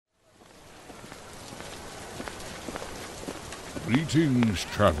Greetings,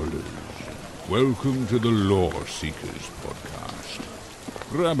 travelers. Welcome to the Lore Seekers podcast.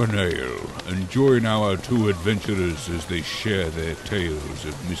 Grab an ale and join our two adventurers as they share their tales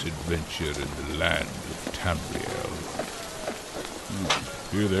of misadventure in the land of Tamriel.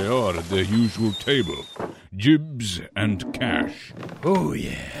 Here they are at their usual table, Jibs and Cash. Oh,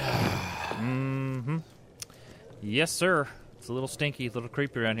 yeah. Mm-hmm. Yes, sir. It's a little stinky, a little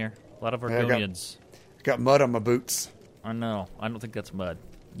creepy around here. A lot of Argonians. I got mud on my boots. I know. I don't think that's mud.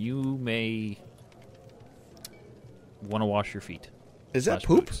 You may want to wash your feet. Is that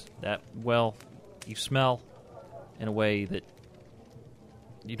poop? Boots. Well, you smell in a way that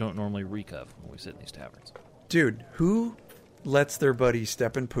you don't normally reek of when we sit in these taverns. Dude, who lets their buddy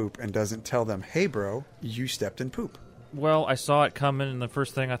step in poop and doesn't tell them, hey, bro, you stepped in poop? Well, I saw it coming, and the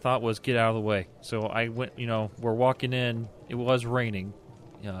first thing I thought was get out of the way. So I went, we're walking in. It was raining.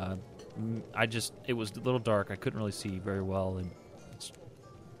 It was a little dark. I couldn't really see very well, and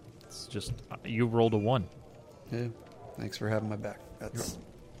it's just, you rolled a 1. Yeah, thanks for having my back. That's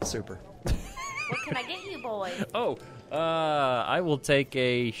super. What can I get you, boys? Oh, I will take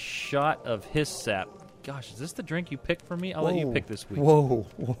a shot of his sap. Gosh, is this the drink you picked for me? I'll let you pick this week. Whoa.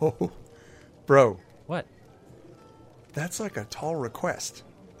 Bro. What? That's like a tall request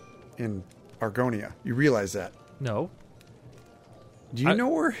in Argonia. You realize that? No. Do you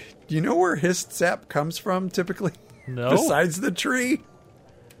know where hist sap comes from typically? No. Besides the tree?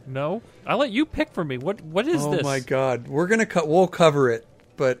 No. I'll let you pick for me. What is this? Oh my god. We'll cover it,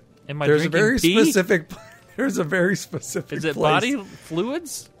 but Am I there's a very drinking pee? specific Is it place. Body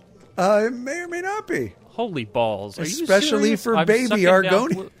fluids? It may or may not be. Holy balls. Are Especially you for I'm baby sucking down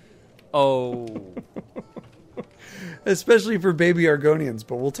Argonians. Oh. Especially for baby Argonians,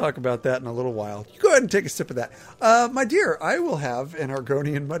 but we'll talk about that in a little while. You go ahead and take a sip of that. My dear, I will have an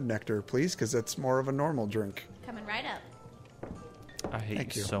Argonian mud nectar, please, because it's more of a normal drink. Coming right up. I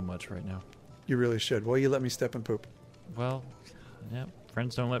hate you so much right now. You really should. Well, you let me step and poop. Well, yeah.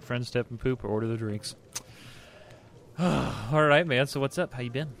 Friends don't let friends step and poop or order the drinks. All right, man. So what's up? How you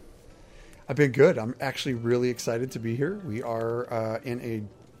been? I've been good. I'm actually really excited to be here. We are in a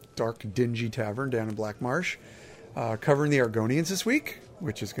dark, dingy tavern down in Black Marsh, covering the Argonians this week,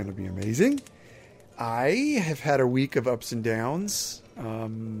 which is going to be amazing. I have had a week of ups and downs. I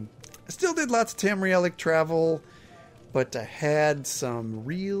still did lots of Tamrielic travel, but I had some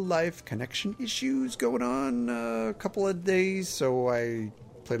real-life connection issues going on a couple of days, so I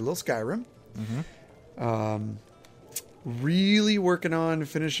played a little Skyrim. Mm-hmm. Really working on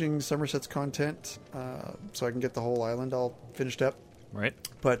finishing Somerset's content, so I can get the whole island all finished up. Right.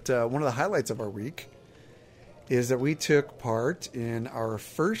 But one of the highlights of our week is that we took part in our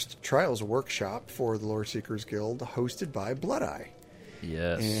first Trials workshop for the Lore Seekers Guild, hosted by Bloodeye.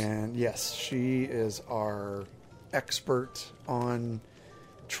 Yes. And yes, she is our expert on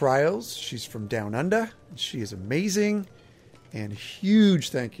Trials. She's from Down Under. She is amazing. And huge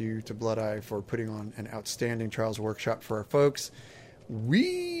thank you to Bloodeye for putting on an outstanding Trials workshop for our folks.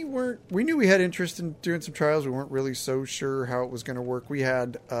 We knew we had interest in doing some trials. We weren't really so sure how it was going to work. We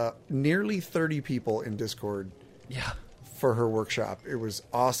had nearly 30 people in Discord for her workshop. It was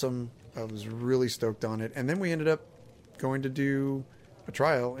awesome. I was really stoked on it. And then we ended up going to do a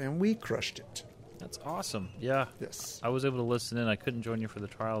trial, and we crushed it. That's awesome. Yeah. Yes. I was able to listen in. I couldn't join you for the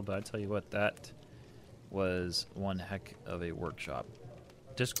trial, but I tell you what, that was one heck of a workshop.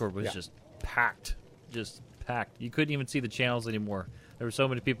 Discord was just packed. Just packed. You couldn't even see the channels anymore. There were so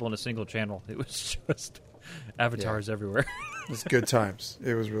many people in a single channel. It was just avatars everywhere. It was good times.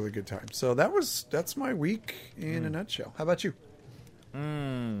 It was really good times. So that's my week in a nutshell. How about you?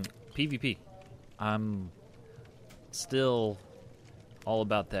 PvP. I'm still all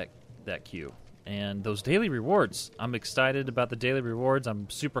about that queue. And those daily rewards. I'm excited about the daily rewards. I'm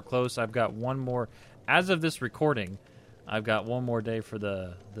super close. I've got one more. As of this recording, I've got one more day for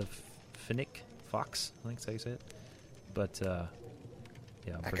the Finnick Fox. I think that's how you say it. But,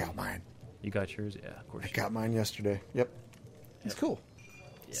 yeah. I got mine. You got yours? Yeah, of course. I got mine yesterday. Yep. It's cool.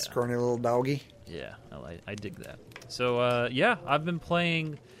 Yeah. Scrawny little doggy. Yeah, I dig that. So, yeah, I've been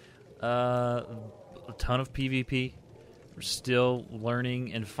playing a ton of PvP. We're still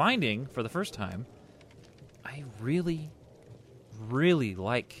learning and finding, for the first time, I really, really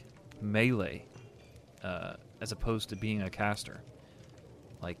like melee as opposed to being a caster.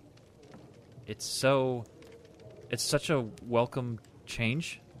 Like, it's such a welcome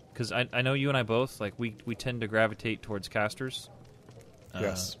change, because I know you and I both, like, we tend to gravitate towards casters.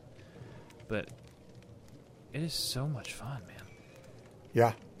 Yes. But it is so much fun, man.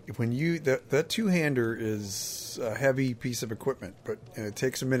 Yeah. When that two-hander is a heavy piece of equipment, but it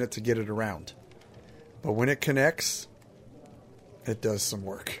takes a minute to get it around. But when it connects, It does some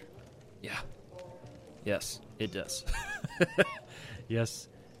work. Yeah. Yes, it does. Yes,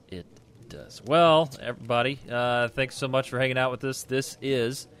 it does. Well, everybody, thanks so much for hanging out with us. This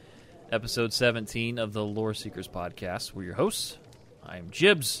is episode 17 of the Lore Seekers podcast. We're your hosts. I'm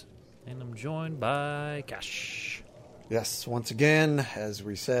Jibs, and I'm joined by Cash. Yes, once again, as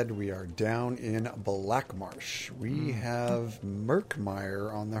we said, we are down in Blackmarsh. We have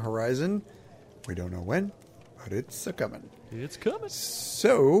Murkmire on the horizon. We don't know when, but it's a-coming. It's coming.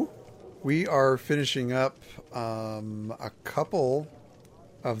 So, we are finishing up a couple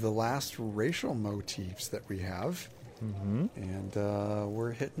of the last racial motifs that we have. Mm-hmm. And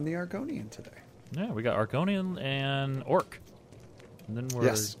we're hitting the Argonian today. Yeah, we got Argonian and Orc. And then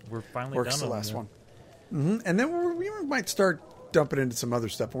we're finally Orc's done the on last one. Mm-hmm. And then we might start dumping into some other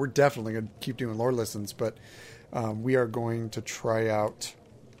stuff. We're definitely going to keep doing lore listens, but we are going to try out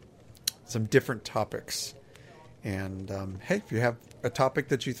some different topics. And hey, if you have a topic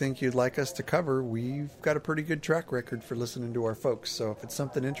that you think you'd like us to cover, we've got a pretty good track record for listening to our folks. So if it's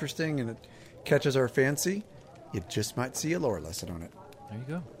something interesting and it catches our fancy, you just might see a lore lesson on it. There you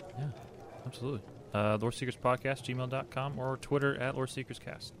go. Yeah, absolutely. LoreSeekersPodcast, gmail.com, or Twitter at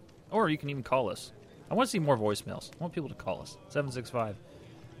LoreSeekersCast. Or you can even call us. I want to see more voicemails. I want people to call us.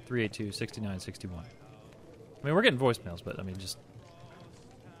 765-382-6961. I mean, we're getting voicemails, but I mean,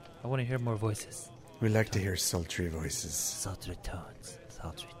 I want to hear more voices. We like to hear sultry voices. Sultry tones.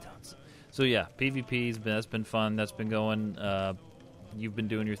 So yeah, PvP that's been fun. That's been going. You've been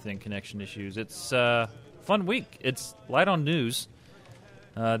doing your thing, connection issues. It's a fun week. It's light on news.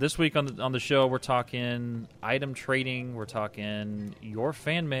 This week on the show, we're talking item trading. We're talking your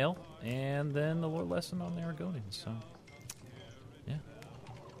fan mail, and then the lore lesson on the Argonians. So yeah,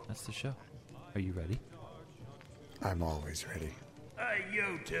 that's the show. Are you ready? I'm always ready. Hey,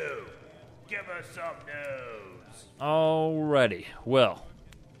 you two. Give us some news. Alrighty. Well,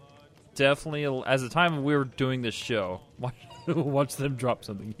 definitely, as the time we were doing this show, watch them drop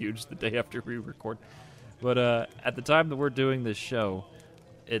something huge the day after we record. But at the time that we're doing this show,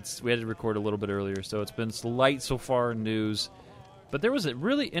 we had to record a little bit earlier, so it's been light so far in news. But there was a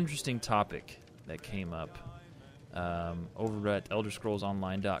really interesting topic that came up over at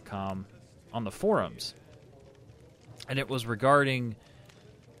ElderScrollsOnline.com on the forums. And it was regarding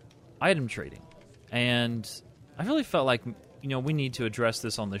item trading. And I really felt like, we need to address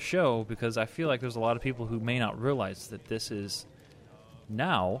this on the show because I feel like there's a lot of people who may not realize that this is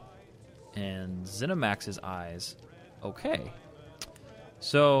now, in ZeniMax's eyes, okay.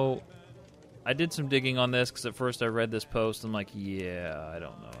 So I did some digging on this because at first I read this post. I'm like, yeah, I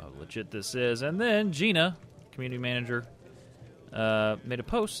don't know how legit this is. And then Gina, community manager, made a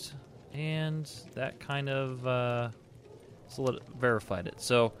post, and that kind of verified it.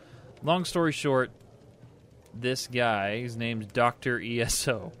 So long story short, this guy, his name's Dr.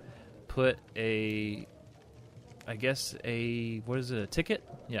 ESO, put a ticket?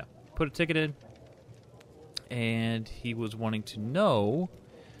 Yeah, put a ticket in, and he was wanting to know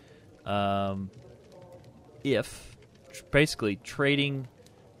if basically trading.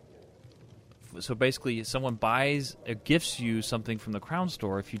 So basically, someone buys or gifts you something from the Crown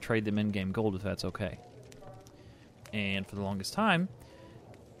Store if you trade them in-game gold, if that's okay. And for the longest time,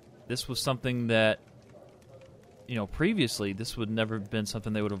 this was something that, previously this would never have been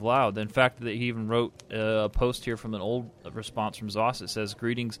something they would have allowed. In fact, he even wrote a post here from an old response from Zoss. It says,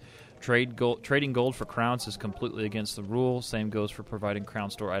 "Greetings, trading gold for crowns is completely against the rule. Same goes for providing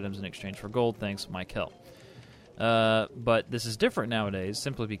Crown Store items in exchange for gold. Thanks, Mike Hell." But this is different nowadays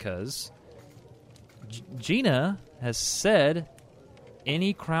simply because Gina has said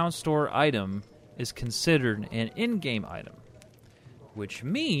any Crown Store item is considered an in-game item, which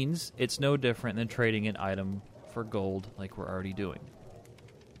means it's no different than trading an item for gold like we're already doing.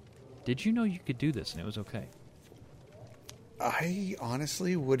 Did you know you could do this and it was okay? I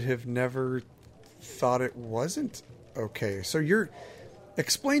honestly would have never thought it wasn't okay. So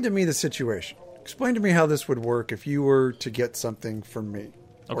explain to me the situation. Explain to me how this would work if you were to get something from me,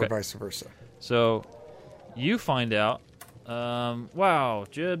 or vice versa. So you find out, wow,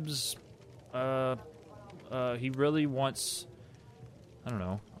 Jibs, he really wants, I don't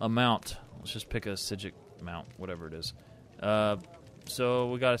know, a mount. Let's just pick a Sigic mount, whatever it is.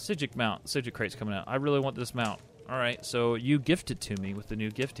 So we got a Sigic mount. Sigic crate's coming out. I really want this mount. All right, so you gift it to me with the new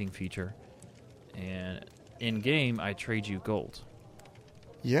gifting feature, and in-game, I trade you gold.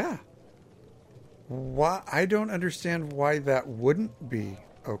 Yeah. Why? I don't understand why that wouldn't be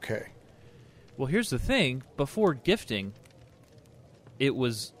okay. Well, here's the thing. Before gifting, it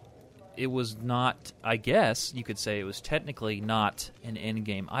was not, I guess you could say it was technically not an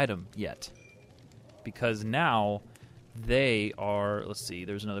in-game item yet. Because now they are, let's see,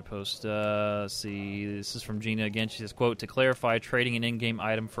 there's another post. Let's see, this is from Gina again. She says, quote, to clarify, trading an in-game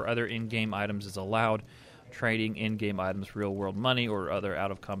item for other in-game items is allowed. Trading in-game items, real-world money, or other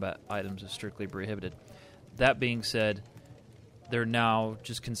out-of-combat items is strictly prohibited. That being said, they're now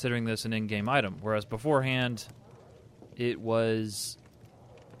just considering this an in-game item, whereas beforehand, it was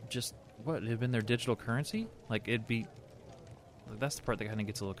just, what, it had been their digital currency? Like, it'd be, like, that's the part that kind of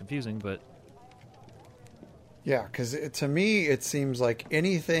gets a little confusing, but... Yeah, because to me, it seems like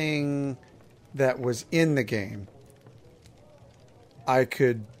anything that was in the game, I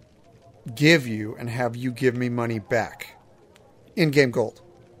could give you and have you give me money back. In-game gold.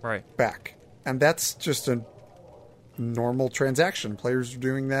 Right. Back. And that's just a normal transaction. Players are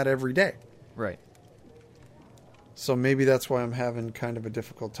doing that every day. Right. So maybe that's why I'm having kind of a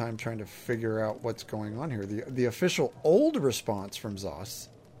difficult time trying to figure out what's going on here. The official old response from ZOS,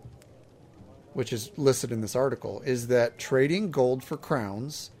 which is listed in this article, is that trading gold for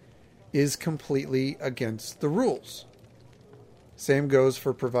crowns is completely against the rules. Same goes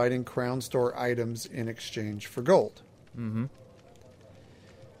for providing crown store items in exchange for gold. Mm-hmm.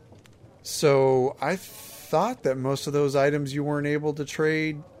 So I thought that most of those items you weren't able to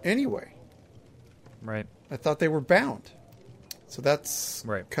trade anyway. Right. I thought they were bound. So that's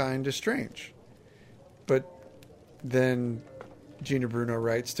right. Kind of strange. But then Gina Bruno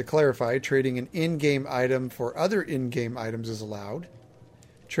writes, to clarify, trading an in-game item for other in-game items is allowed.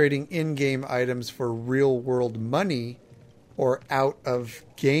 Trading in-game items for real-world money or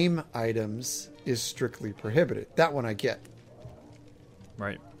out-of-game items is strictly prohibited. That one I get.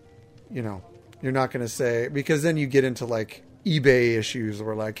 Right. You know, you're not going to say, because then you get into like eBay issues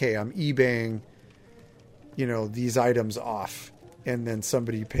where like, hey, I'm eBaying, you know, these items off, and then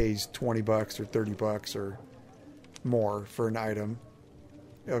somebody pays $20 or $30 or more for an item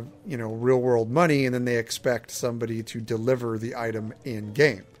of, you know, real world money, and then they expect somebody to deliver the item in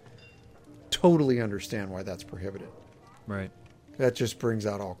game. Totally understand why that's prohibited. Right. That just brings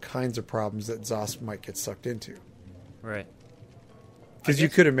out all kinds of problems that ZOS might get sucked into. Right. Because you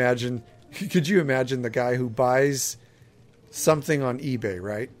could you imagine the guy who buys something on eBay,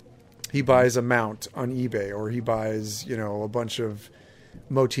 right? He buys a mount on eBay, or he buys, you know, a bunch of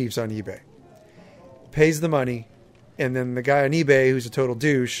motifs on eBay. Pays the money, and then the guy on eBay, who's a total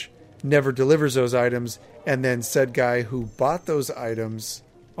douche, never delivers those items, and then said guy who bought those items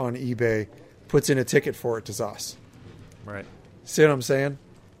on eBay puts in a ticket for it to ZOS. Right. See what I'm saying?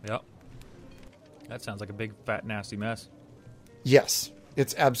 Yep. That sounds like a big, fat, nasty mess. Yes,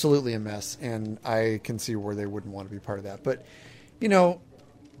 it's absolutely a mess, and I can see where they wouldn't want to be part of that. But, you know,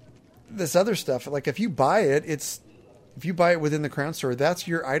 this other stuff, like if you buy it, if you buy it within the Crown Store, that's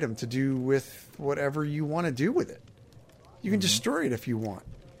your item to do with whatever you want to do with it. You can destroy it if you want.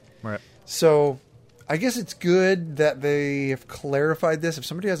 Right. So I guess it's good that they have clarified this. If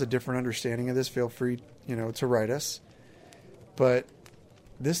somebody has a different understanding of this, feel free, you know, to write us. But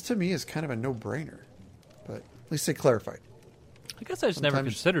this to me is kind of a no-brainer. But at least they clarified. I guess I just never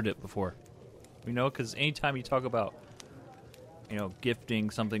considered it before. You know, because anytime you talk about, you know, gifting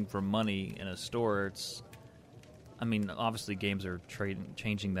something for money in a store, it's, I mean, obviously games are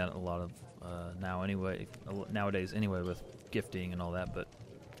changing that a lot of nowadays anyway, with gifting and all that, but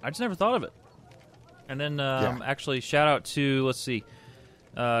I just never thought of it. And then actually shout out to, let's see,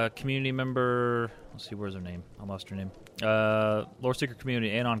 community member, let's see, where's her name? I lost her name. Lore Seeker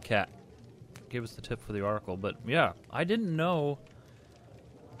Community, Anon Cat, gave us the tip for the article. But yeah, I didn't know.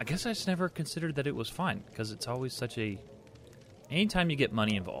 I guess I just never considered that it was fine, because it's always such a, anytime you get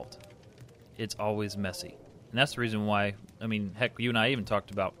money involved, it's always messy. And that's the reason why, I mean, heck, you and I even talked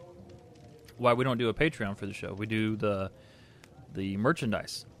about why we don't do a Patreon for the show. We do the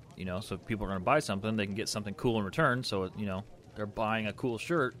merchandise, you know, so if people are going to buy something, they can get something cool in return. So, you know, they're buying a cool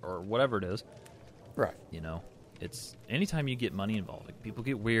shirt or whatever it is. Right. You know, it's anytime you get money involved, like, people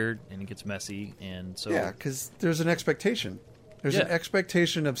get weird and it gets messy. And so, yeah, because there's an expectation. There's an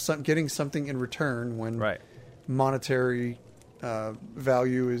expectation of getting something in return when monetary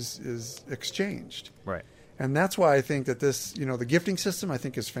value is exchanged. Right. And that's why I think that this, you know, the gifting system I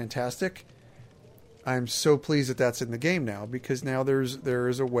think is fantastic. I'm so pleased that that's in the game now, because now there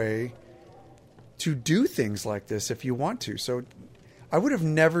is a way to do things like this if you want to. So I would have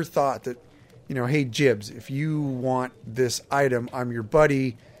never thought that, you know, hey, Jibs, if you want this item, I'm your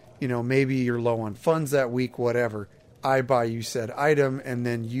buddy, you know, maybe you're low on funds that week, whatever. I buy you said item, and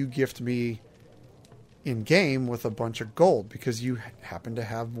then you gift me in game with a bunch of gold because you happen to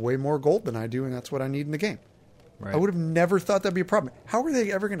have way more gold than I do, and that's what I need in the game. Right. I would have never thought that'd be a problem. How are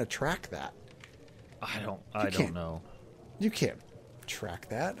they ever going to track that? I don't know. You can't track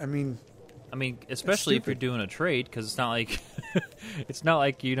that. I mean, I mean, especially if you're doing a trade, because it's not like it's not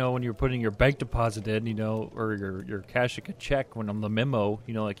like when you're putting your bank deposit in, or you're cashing a check when on the memo,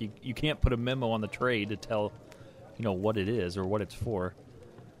 like you can't put a memo on the trade to tell, what it is or what it's for.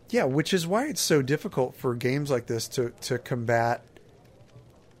 Yeah, which is why it's so difficult for games like this to combat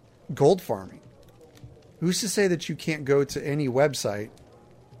gold farming. Who's to say that you can't go to any website,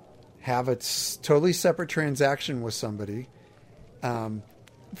 have a totally separate transaction with somebody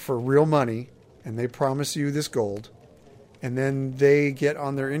for real money, and they promise you this gold, and then they get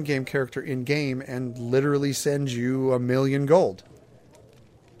on their in-game character in-game and literally send you 1 million gold.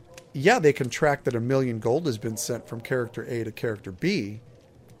 Yeah, they can track that 1 million gold has been sent from character A to character B,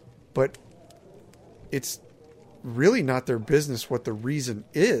 but it's really not their business what the reason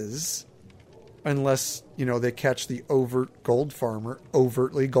is, unless, they catch the overt gold farmer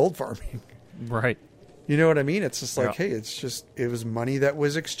overtly gold farming. Right. You know what I mean? It's just like, Yeah. hey, it was money that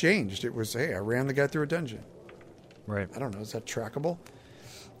was exchanged. It was, hey, I ran the guy through a dungeon. Right. I don't know. Is that trackable?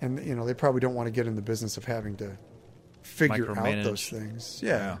 And, they probably don't want to get in the business of having to figure out Micromanage. those things.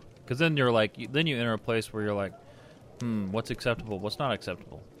 Yeah. Because then you enter a place where you're like, what's acceptable, what's not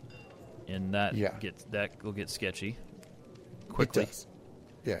acceptable, and that will get sketchy quickly. It does.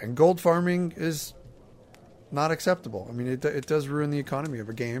 Yeah, and gold farming is not acceptable. I mean, it does ruin the economy of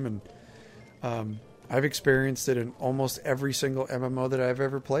a game, and I've experienced it in almost every single MMO that I've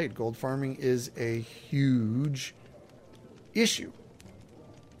ever played. Gold farming is a huge issue.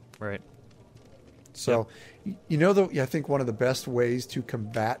 Right. So, I think one of the best ways to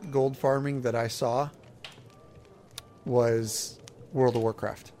combat gold farming that I saw was World of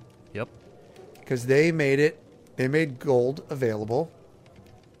Warcraft. Yep. Because they made gold available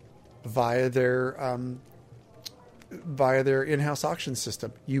via their in-house auction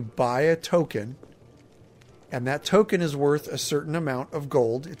system. You buy a token, and that token is worth a certain amount of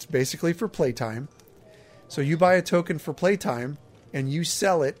gold. It's basically for playtime. So you buy a token for playtime, and you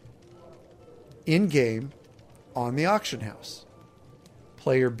sell it in-game on the auction house.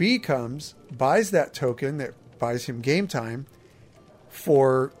 Player B comes, buys that token that buys him game time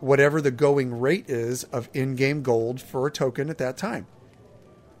for whatever the going rate is of in-game gold for a token at that time.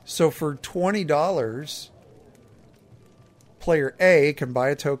 So for $20, player A can buy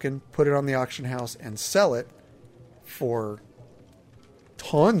a token, put it on the auction house, and sell it for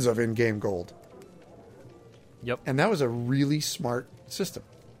tons of in-game gold. Yep. And that was a really smart system.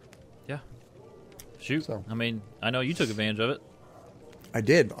 Yeah. Shoot. So- I mean, I know you took advantage of it. I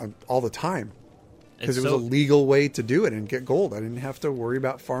did all the time. Because It's it was a legal way to do it and get gold. I didn't have to worry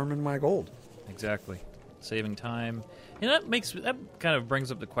about farming my gold. Exactly. Saving time. And that kind of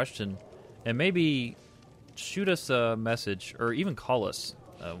brings up the question, and maybe shoot us a message or even call us.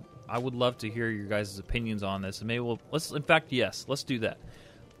 I would love to hear your guys' opinions on this, and maybe let's do that.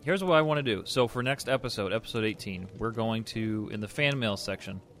 Here's what I want to do. So for next episode 18, we're going to, in the fan mail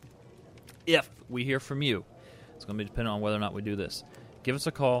section, if we hear from you, it's going to be dependent on whether or not we do this. Give us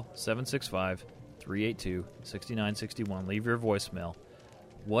a call, 765-382-6961. Leave your voicemail.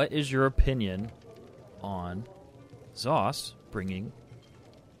 What is your opinion on ZOS bringing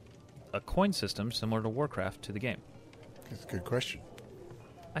a coin system similar to Warcraft to the game? That's a good question.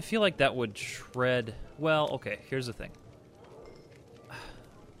 I feel like that would shred... Well, okay, here's the thing.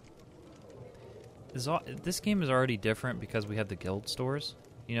 This game is already different because we have the guild stores,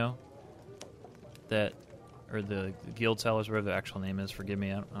 or the guild sellers, whatever the actual name is. Forgive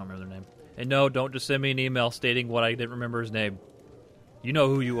me, I don't remember their name. And no, don't just send me an email stating what I didn't remember his name. You know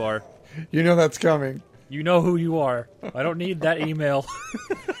who you are. You know that's coming. You know who you are. I don't need that email.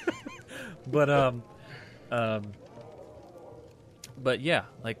 But yeah,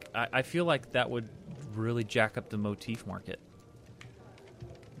 like I feel like that would really jack up the motif market.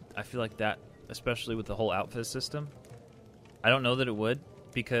 I feel like that, especially with the whole outfit system. I don't know that it would,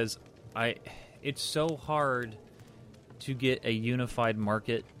 because it's so hard to get a unified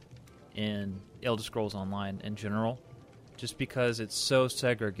market in Elder Scrolls Online in general, just because it's so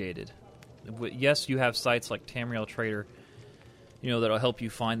segregated. Yes, you have sites like Tamriel Trader, that'll help you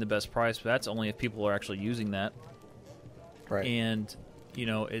find the best price, but that's only if people are actually using that. Right. And,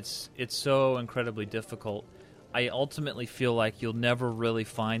 it's so incredibly difficult. I ultimately feel like you'll never really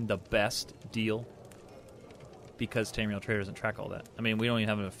find the best deal because Tamriel Trader doesn't track all that. I mean, we don't even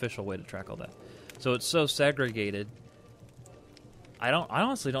have an official way to track all that. So it's so segregated. I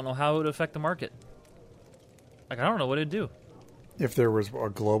honestly don't know how it would affect the market. Like, I don't know what it'd do. If there was a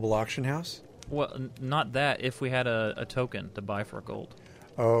global auction house? Well, not that. If we had a token to buy for gold.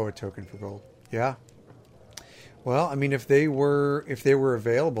 Oh, a token for gold. Yeah. Well, I mean, if they were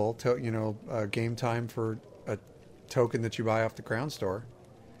available, game time for a token that you buy off the Crown Store,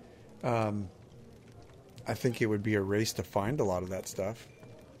 I think it would be a race to find a lot of that stuff.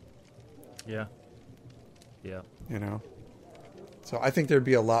 Yeah. Yeah. You know? So I think there'd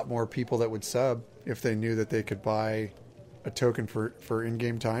be a lot more people that would sub if they knew that they could buy a token for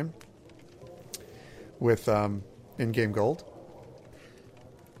in-game time with in-game gold.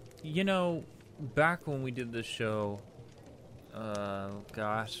 You know, back when we did this show,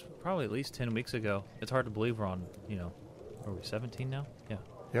 gosh, probably at least 10 weeks ago. It's hard to believe we're on, are we 17 now? Yeah.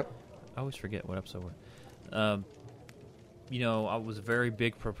 Yep. I always forget what episode we're. I was a very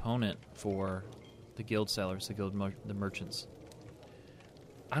big proponent for the guild sellers, the merchants.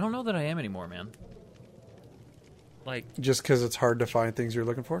 I don't know that I am anymore, man. Like, just because it's hard to find things you're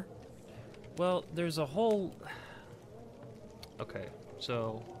looking for? Well, there's a whole... Okay,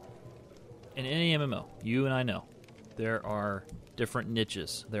 so in any MMO, you and I know, there are different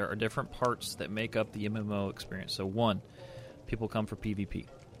niches. There are different parts that make up the MMO experience. So 1, people come for PvP.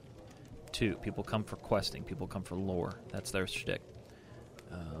 2, people come for questing. People come for lore. That's their shtick.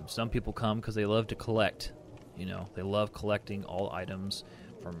 Some people come because they love to collect. They love collecting all items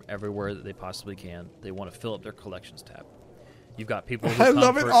from everywhere that they possibly can. They want to fill up their collections tab. You've got people who I come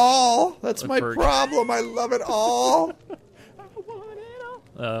love it all. That's my for- problem. I love it all.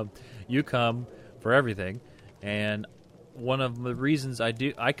 You come for everything, and one of the reasons I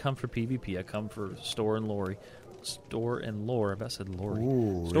come for PvP. I come for store and lore. I bet I said lore.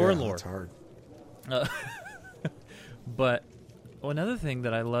 Ooh, store yeah, and lore. That's hard. But another thing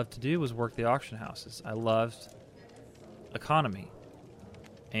that I loved to do was work the auction houses. I loved economy,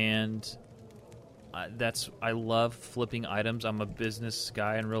 and I love flipping items. I'm a business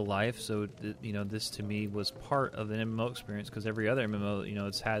guy in real life, so this to me was part of an MMO experience, because every other MMO,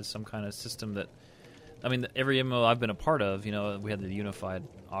 it's had some kind of system that, every MMO I've been a part of, we had the unified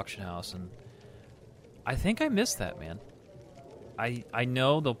auction house, and I think I miss that, man. I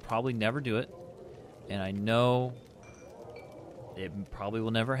know they'll probably never do it, and I know it probably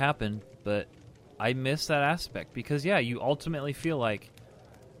will never happen, but I miss that aspect, because you ultimately feel like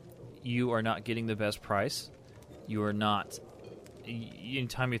you are not getting the best price. You are not.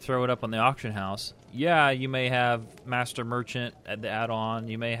 Anytime you throw it up on the auction house, you may have Master Merchant at the add-on.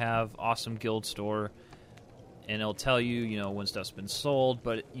 You may have Awesome Guild Store, and it'll tell you, when stuff's been sold,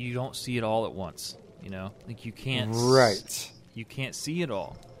 but you don't see it all at once. Like you can't. Right. You can't see it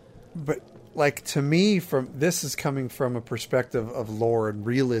all. But like, to me, this is coming from a perspective of lore and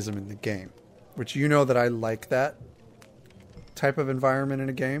realism in the game, which that I like that type of environment in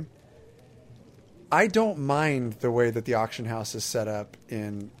a game. I don't mind the way that the auction house is set up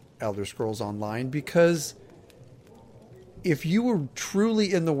in Elder Scrolls Online, because if you were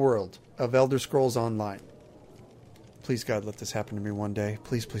truly in the world of Elder Scrolls Online, please God, let this happen to me one day.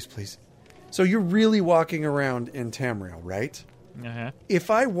 Please, please, please. So you're really walking around in Tamriel, right? Uh-huh. If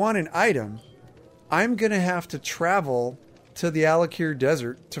I want an item, I'm going to have to travel to the Alakir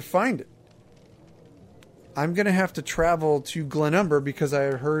Desert to find it. I'm going to have to travel to Glenumber because I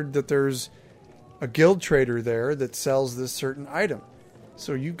heard that there's a guild trader there that sells this certain item.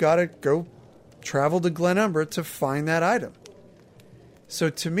 So you got to go travel to Glenumber to find that item.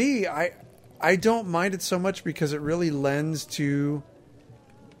 So to me, I don't mind it so much, because it really lends to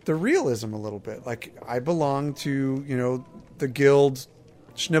the realism a little bit. Like, I belong to, the guild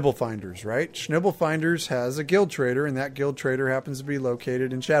Schnibblefinders, right? Schnibblefinders has a guild trader, and that guild trader happens to be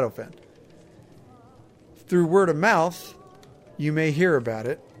located in Shadowfen. Through word of mouth, you may hear about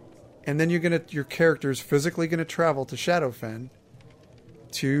it, and then your character's physically going to travel to Shadowfen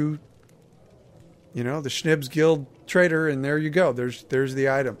to, the Schnibs Guild trader, and there you go. There's the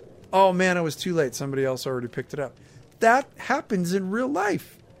item. Oh man, it was too late. Somebody else already picked it up. That happens in real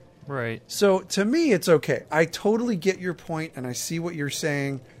life. Right. So to me, it's okay. I totally get your point, and I see what you're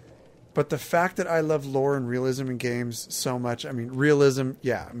saying. But the fact that I love lore and realism in games so much, realism,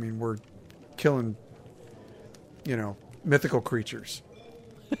 we're killing, mythical creatures.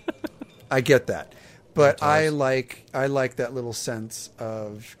 I get that. But I like that little sense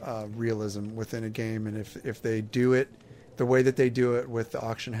of realism within a game, and if they do it the way that they do it with the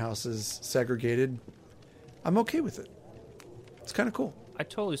auction houses segregated, I'm okay with it. It's kind of cool. I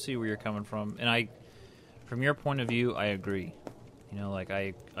totally see where you're coming from, and from your point of view, I agree.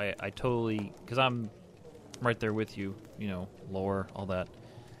 I totally, because I'm right there with you. Lore, all that.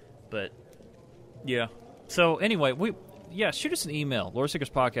 But yeah. So anyway, shoot us an email,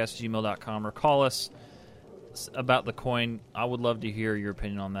 loreseekerspodcast@gmail.com, or call us about the coin. I would love to hear your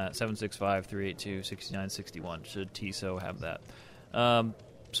opinion on that. 765-382-6961. Should TSO have that? So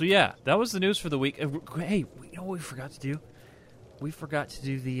yeah, that was the news for the week. Hey, you know what we forgot to do? We forgot to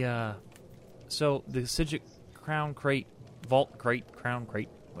do the Sigil Crown Crate, Vault Crate, Crown Crate.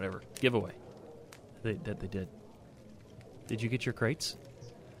 whatever giveaway that they did. Did you get your crates?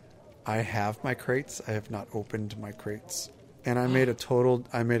 I have my crates. I have not opened my crates, and I made a total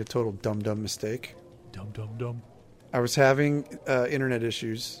dumb mistake. Dumb. I was having internet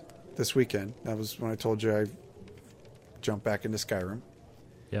issues this weekend. That was when I told you I jumped back into Skyrim,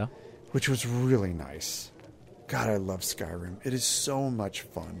 Yeah. which was really nice. God, I love Skyrim. It is so much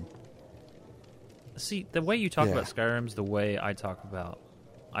fun. See, the way you talk Yeah. about Skyrim's the way I felt about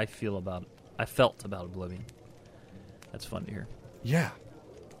Oblivion. That's fun to hear. Yeah.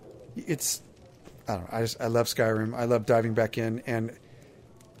 I don't know. I love Skyrim. I love diving back in. And who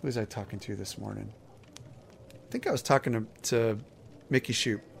was I talking to this morning? I think I was talking to Mickey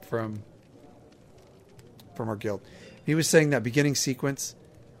Shoop from our guild. He was saying that beginning sequence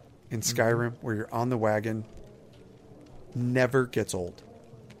in Skyrim where you're on the wagon never gets old.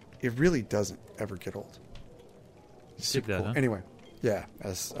 It really doesn't ever get old. Super that, cool. huh? Anyway, yeah,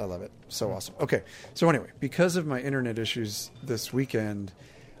 I love it. So awesome. Okay, so anyway, because of my internet issues this weekend,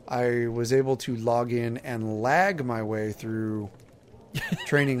 I was able to log in and lag my way through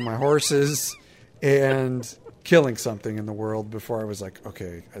training my horses and killing something in the world before I was like,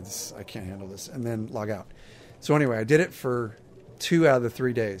 okay, I can't handle this, and then log out. So anyway, I did it for 2 out of the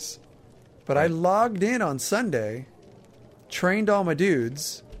 3 days. But I logged in on Sunday, trained all my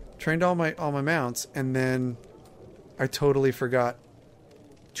dudes, trained all my mounts, and then I totally forgot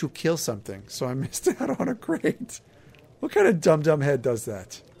to kill something. So I missed out on a crate. What kind of dumb head does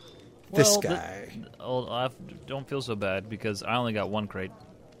that? This guy. Don't feel so bad because I only got one crate.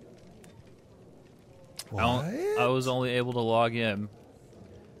 What? I was only able to log in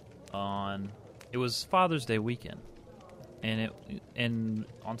on... It was Father's Day weekend. And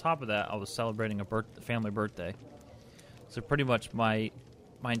on top of that, I was celebrating a family birthday. So pretty much my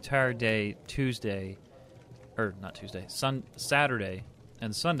entire day, Saturday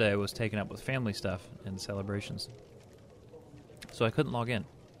and Sunday was taken up with family stuff and celebrations. So I couldn't log in.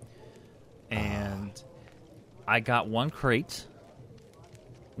 And I got one crate.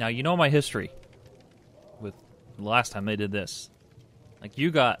 Now, you know my history with the last time they did this. Like,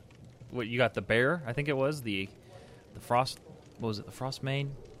 you got the bear, I think it was, the frost, what was it, the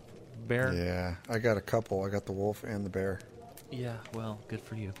Frostmane bear? Yeah, I got a couple. I got the wolf and the bear. Yeah, well, good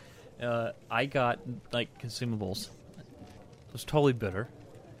for you. I got, like, consumables. It was totally bitter.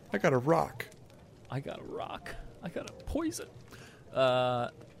 I got a rock. I got a rock. I got a poison.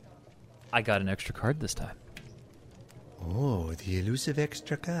 I got an extra card this time. Oh, the elusive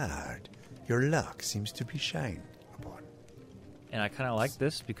extra card. Your luck seems to be shining upon. And I kind of like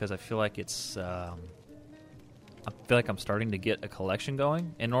this because I feel like it's... I feel like I'm starting to get a collection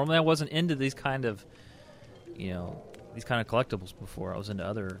going. And normally I wasn't into these kind of, these kind of collectibles before. I was into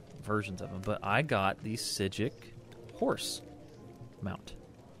other versions of them. But I got the Sigic horse mount.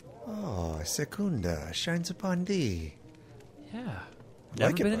 Oh, Secunda shines upon thee. Yeah.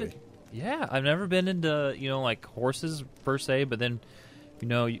 Like it, been buddy. into, yeah, I've never been into, like horses per se, but then,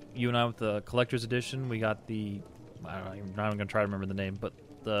 you and I with the collector's edition, we got the, I'm not even going to try to remember the name, but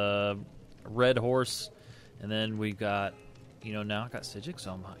the red horse, and then we got, now I got Sigic,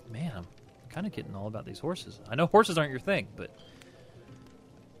 so I'm like, man, I'm kind of getting all about these horses. I know horses aren't your thing, but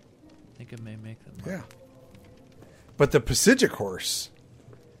I think it may make them. Yeah. But the Pasigic horse,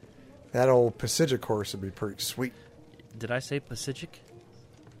 that old Pasigic horse would be pretty sweet. Did I say Pasigic?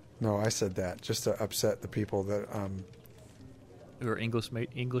 No, I said that just to upset the people that, Or English?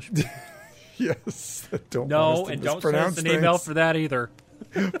 yes, that don't want No, us to and don't send mispronounce us an email things. for that either.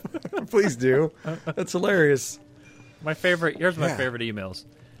 Please do. That's hilarious. Here's my Yeah. favorite emails.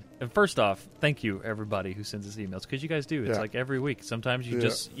 And first off, thank you everybody who sends us emails because you guys do. It's Yeah. like every week. Sometimes you Yeah.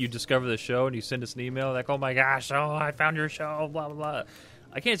 you discover the show and you send us an email like, oh my gosh, I found your show, blah blah blah.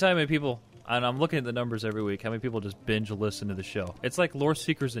 I can't tell you how many people, and I'm looking at the numbers every week. How many people just binge listen to the show? It's like Lore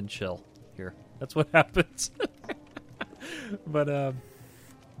Seekers and chill here. That's what happens. But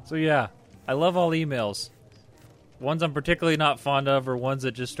so yeah, I love all emails. Ones I'm particularly not fond of are ones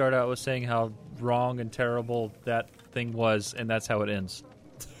that just start out with saying how wrong and terrible that thing was, and that's how it ends.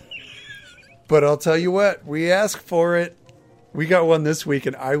 But I'll tell you what, we asked for it. We got one this week,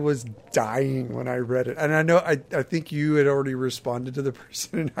 and I was dying when I read it. And I know, I think you had already responded to the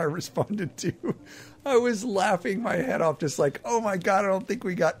person, and I responded too. I was laughing my head off, just like, oh my God, I don't think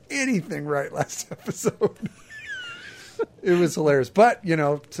we got anything right last episode. It was hilarious. But,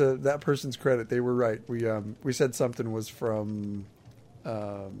 to that person's credit, they were right. We said something was from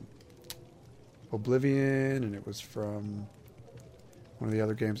Oblivion, and it was from one of the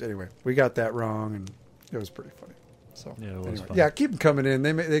other games. Anyway, we got that wrong, and it was pretty funny. So Yeah, it was anyway, fun. yeah, keep them coming in.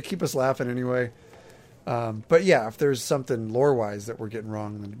 They keep us laughing anyway. But yeah, if there's something lore-wise that we're getting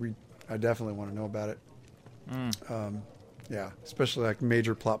wrong, then I definitely want to know about it. Yeah, especially like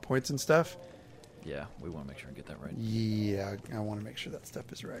major plot points and stuff. Yeah, we want to make sure and get that right. Yeah, I want to make sure that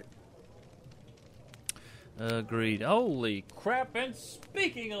stuff is right. Agreed. Holy crap! And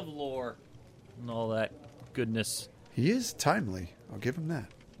speaking of lore and all that goodness, He is timely. I'll give him that.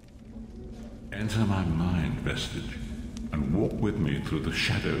 Enter my mind, Vestige, and walk with me through the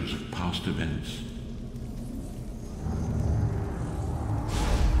shadows of past events.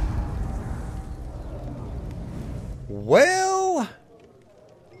 Well,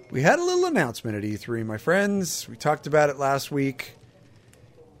 we had a little announcement at E3, my friends. We talked about it last week,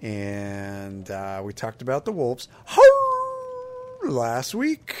 and we talked about the wolves last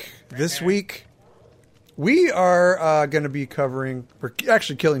week. This week, we are going to be covering... We're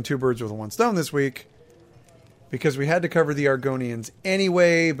actually killing two birds with one stone this week, because we had to cover the Argonians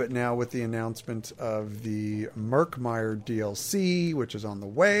anyway, but now with the announcement of the Murkmire DLC, which is on the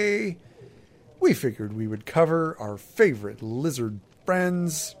way, we figured we would cover our favorite lizard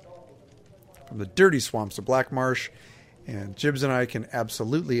friends from the dirty swamps of Blackmarsh. And Jibs and I can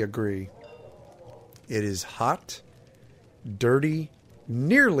absolutely agree. It is hot, dirty,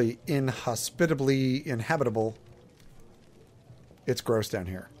 nearly inhospitably inhabitable. It's gross down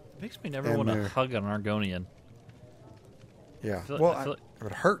here. makes me never And want to they're- hug an Argonian. Yeah. feel- Well, I feel- it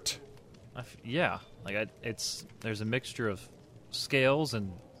would hurt. Yeah, like there's a mixture of scales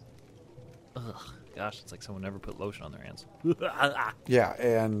and gosh, it's like someone never put lotion on their hands. Yeah,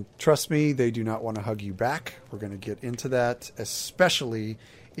 and trust me, they do not want to hug you back. We're going to get into that, especially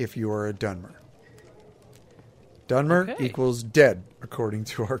if you are a Dunmer. Dunmer Okay. equals dead, according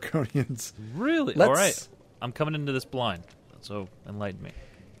to Argonians. Really? Let's- All right, I'm coming into this blind, so enlighten me.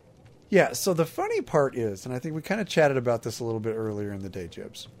 Yeah, so the funny part is, and I think we kind of chatted about this a little bit earlier in the day,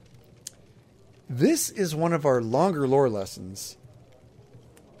 Jibs. This is one of our longer lore lessons.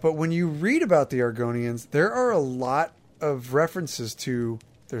 But when you read about the Argonians, there are a lot of references to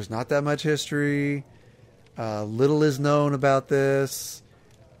there's not that much history, little is known about this,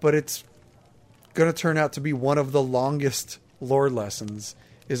 but it's going to turn out to be one of the longest lore lessons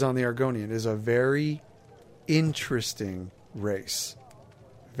is on the Argonian. It is a very interesting race.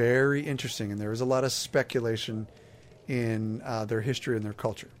 Very interesting, and there is a lot of speculation in their history and their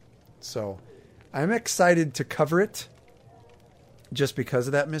culture. So I'm excited to cover it just because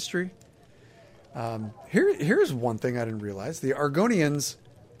of that mystery. Here's one thing I didn't realize. The Argonians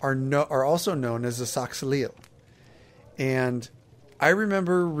are also known as the Saxhleel. And I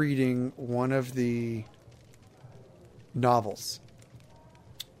remember reading one of the novels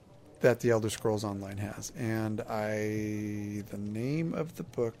that the Elder Scrolls Online has. And the name of the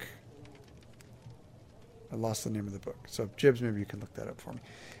book... I lost the name of the book. So, Jibs, maybe you can look that up for me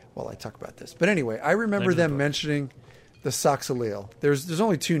while I talk about this. But anyway, I remember Name of the them book. mentioning the Saxhleel. There's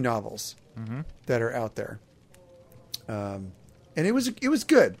only 2 novels that are out there. And it was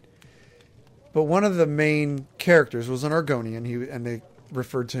good. But one of the main characters was an Argonian, and they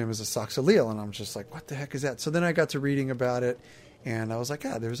referred to him as a Saxhleel, and I'm just like, what the heck is that? So then I got to reading about it, and I was like,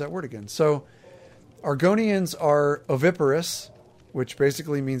 there's that word again. So Argonians are oviparous, which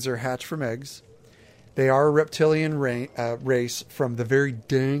basically means they're hatched from eggs. They are a reptilian race from the very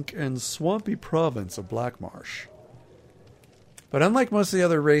dank and swampy province of Blackmarsh. But unlike most of the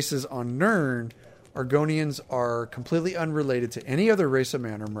other races on Nirn, Argonians are completely unrelated to any other race of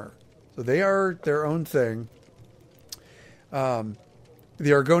man or mer. So they are their own thing. The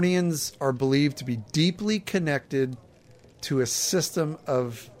Argonians are believed to be deeply connected to a system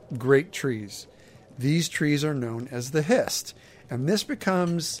of great trees. These trees are known as the Hist. And this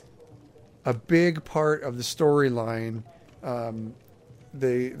becomes a big part of the storyline.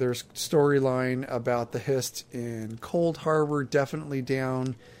 There's storyline about the Hist in Cold Harbor, definitely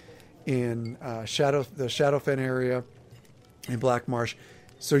down in the Shadowfen area in Blackmarsh.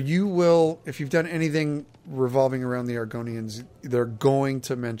 So you will, if you've done anything revolving around the Argonians, they're going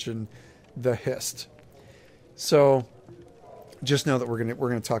to mention the Hist. So just know that we're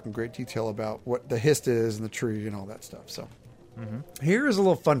gonna talk in great detail about what the Hist is and the tree and all that stuff. So here is a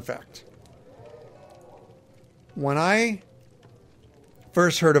little fun fact. When I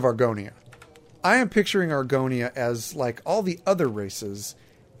first heard of Argonia, I am picturing Argonia as like all the other races,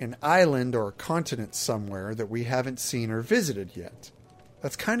 an island or a continent somewhere that we haven't seen or visited yet.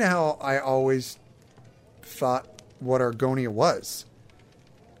 That's kind of how I always thought what Argonia was.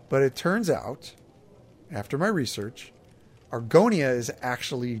 But it turns out, after my research, Argonia is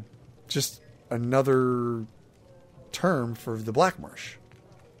actually just another term for the Blackmarsh.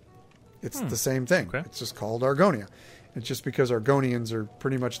 It's the same thing. Okay. It's just called Argonia. It's just because Argonians are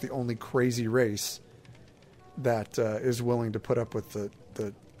pretty much the only crazy race that is willing to put up with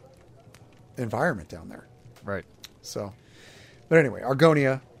the environment down there. Right. So, but anyway,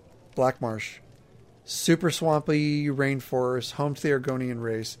 Argonia, Black Marsh, super swampy rainforest, home to the Argonian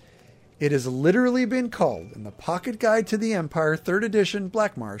race. It has literally been called in the Pocket Guide to the Empire, 3rd edition,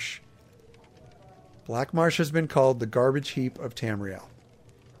 Black Marsh. Black Marsh has been called the garbage heap of Tamriel.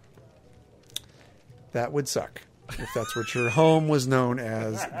 That would suck if that's what your home was known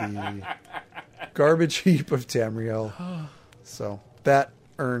as, the garbage heap of Tamriel. So that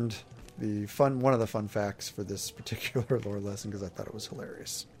earned one of the fun facts for this particular lore lesson because I thought it was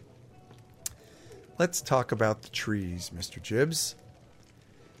hilarious. Let's talk about the trees, Mr. Jibbs.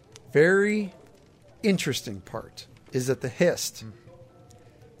 Very interesting part is that the Hist,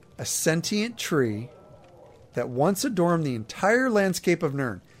 a sentient tree that once adorned the entire landscape of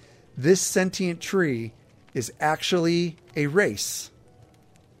Nirn, this sentient tree is actually a race.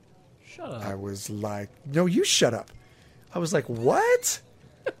 Shut up. I was like, no, you shut up. I was like, what?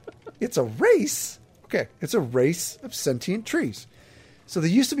 It's a race? Okay, it's a race of sentient trees. So they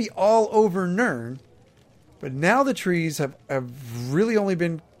used to be all over Nirn, but now the trees have really only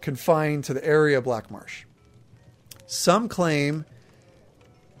been confined to the area of Black Marsh. Some claim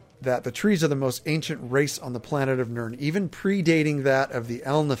that the trees are the most ancient race on the planet of Nirn, even predating that of the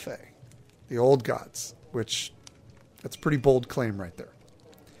Elnafey, the old gods, which that's a pretty bold claim right there.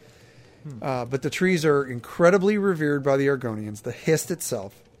 But the trees are incredibly revered by the Argonians. The Hist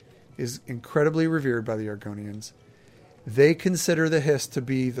itself is incredibly revered by the Argonians. They consider the Hist to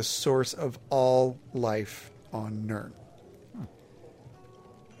be the source of all life on Nirn.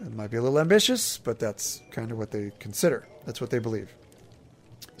 It might be a little ambitious, but that's kind of what they consider. That's what they believe.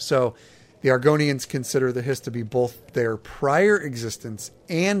 So the Argonians consider the Hist to be both their prior existence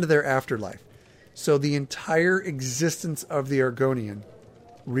and their afterlife. So the entire existence of the Argonian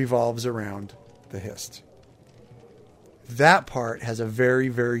revolves around the Hist. That part has a very,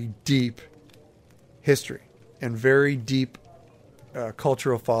 very deep history and very deep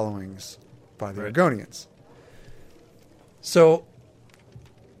cultural followings by the Argonians. So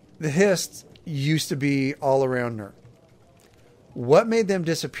the Hist used to be all around Nirn. What made them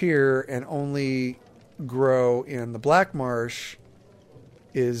disappear and only grow in the Black Marsh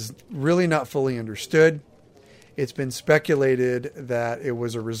is really not fully understood. It's been speculated that it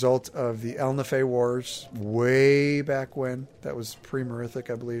was a result of the Elnafey Wars way back when. That was pre-Merithic,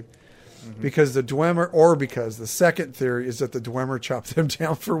 I believe. Mm-hmm. Because the second theory is that the Dwemer chopped them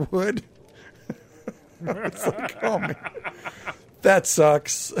down for wood. It's like, oh man, that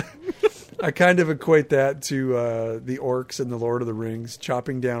sucks. I kind of equate that to the orcs in the Lord of the Rings,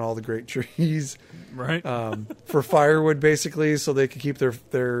 chopping down all the great trees, right? For firewood, basically, so they can keep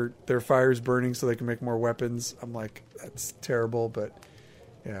their fires burning, so they can make more weapons. I'm like, that's terrible, but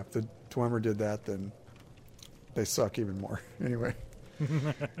yeah, if the Dwemer did that, then they suck even more. Anyway,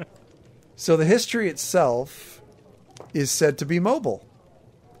 so the history itself is said to be mobile,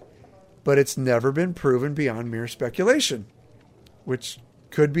 but it's never been proven beyond mere speculation, which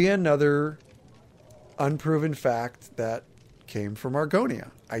could be another unproven fact that came from Argonia.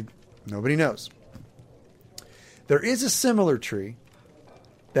 Nobody knows. There is a similar tree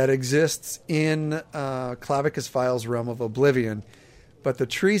that exists in Clavicus Files' realm of Oblivion, but the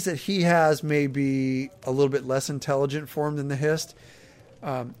trees that he has may be a little bit less intelligent formed than the Hist.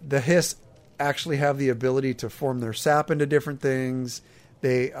 The Hist actually have the ability to form their sap into different things.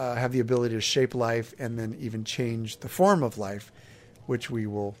 They have the ability to shape life and then even change the form of life, which we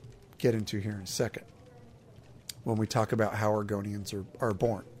will get into here in a second when we talk about how Argonians are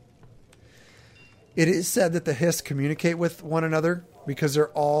born. It is said that the Hist communicate with one another because they're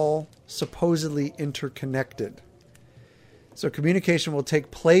all supposedly interconnected. So communication will take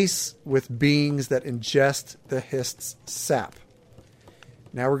place with beings that ingest the Hist's sap.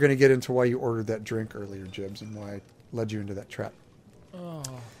 Now we're going to get into why you ordered that drink earlier, Jibbs, and why I led you into that trap. Oh,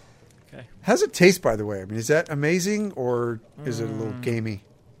 okay. How's it taste, by the way? I mean, is that amazing, or is it a little gamey?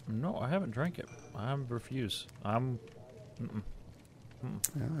 No, I haven't drank it. I refuse. Yeah,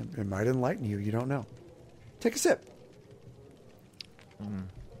 it might enlighten you. You don't know. Take a sip.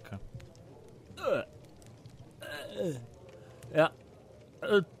 Okay. Yeah.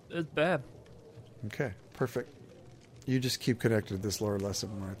 It's bad. Okay, perfect. You just keep connected to this lore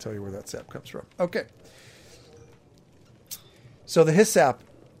lesson when I tell you where that sap comes from. Okay. So the Hist sap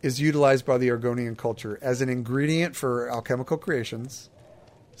is utilized by the Argonian culture as an ingredient for alchemical creations.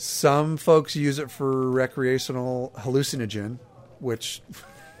 Some folks use it for recreational hallucinogen, which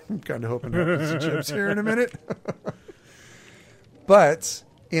I'm kind of hoping happens to Chips here in a minute. But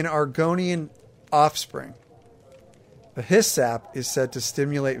in Argonian offspring, the The Hiss sap is said to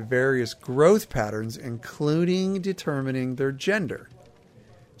stimulate various growth patterns, including determining their gender.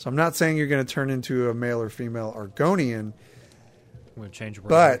 So I'm not saying you're going to turn into a male or female Argonian, I'm going to change your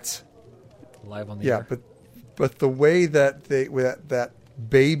but live on the air. but the way that that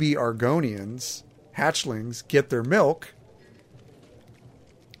baby Argonians, hatchlings, get their milk,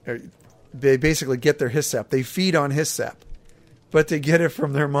 they basically get their Hiss sap. They feed on Hiss sap, but they get it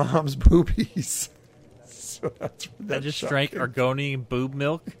from their mom's boobies. So That just drank Argonian boob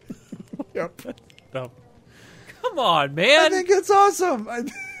milk? Yep. No. Come on, man. I think it's awesome.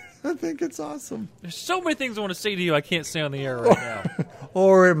 I think it's awesome. There's so many things I want to say to you I can't say on the air right now.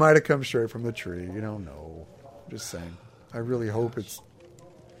 Or it might have come straight from the tree. You don't know. Just saying. I really hope it's...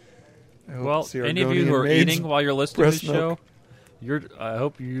 Well, any of you who are eating while you're listening to the show, I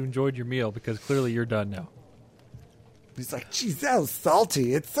hope you enjoyed your meal because clearly you're done now. He's like, geez, that was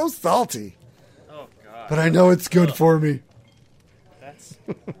salty. It's so salty. Oh, God. But I know it's good for me. That's...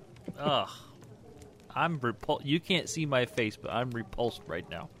 Ugh. I'm repulsed. You can't see my face, but I'm repulsed right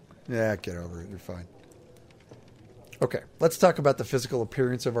now. Yeah, get over it. You're fine. Okay, let's talk about the physical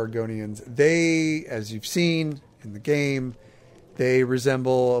appearance of Argonians. They, as you've seen in the game, they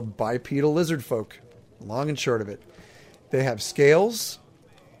resemble bipedal lizard folk. Long and short of it. They have scales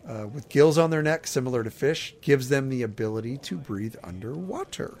with gills on their neck, similar to fish, gives them the ability to breathe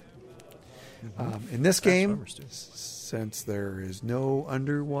underwater. In this game, since there is no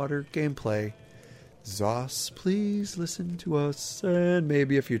underwater gameplay, Zos, please listen to us, and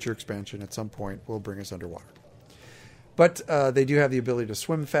maybe a future expansion at some point will bring us underwater. But they do have the ability to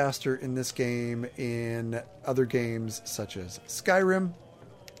swim faster in this game. In other games, such as Skyrim,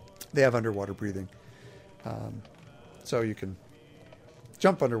 they have underwater breathing. So you can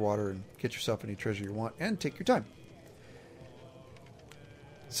jump underwater and get yourself any treasure you want and take your time.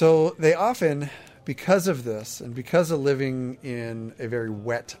 So they often, because of this, and because of living in a very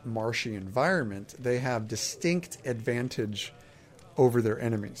wet, marshy environment, they have distinct advantage over their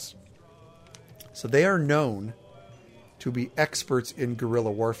enemies. So they are known to be experts in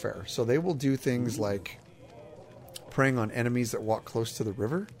guerrilla warfare. So they will do things like preying on enemies that walk close to the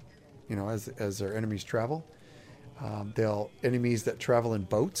river, as their enemies travel. Enemies that travel in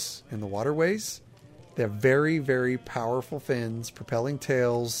boats in the waterways. They have very, very powerful fins, propelling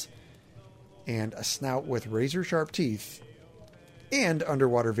tails, and a snout with razor-sharp teeth, and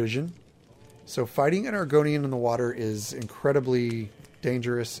underwater vision. So fighting an Argonian in the water is incredibly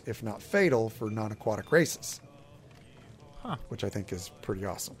dangerous, if not fatal, for non-aquatic races. Which I think is pretty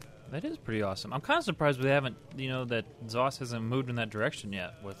awesome. That is pretty awesome. I'm kind of surprised we haven't, that Zos hasn't moved in that direction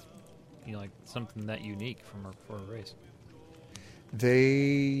yet with, like something that unique for a race.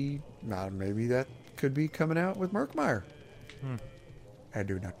 Maybe that could be coming out with Murkmire. I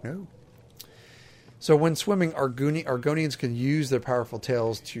do not know. So when swimming, Argonians can use their powerful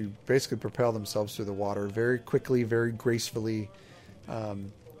tails to basically propel themselves through the water very quickly, very gracefully.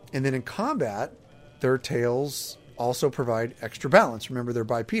 And then in combat, their tails also provide extra balance. Remember, they're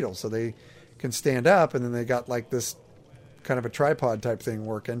bipedal, so they can stand up, and then they got like this kind of a tripod type thing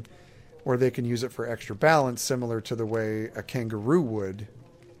working, or they can use it for extra balance, similar to the way a kangaroo would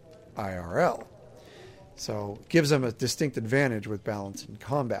IRL. So it gives them a distinct advantage with balance in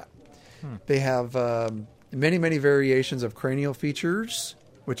combat. They have many, many variations of cranial features,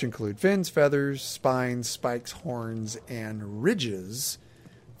 which include fins, feathers, spines, spikes, horns, and ridges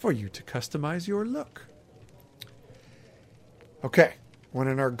for you to customize your look. Okay, when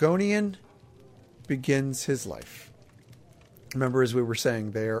an Argonian begins his life, remember, as we were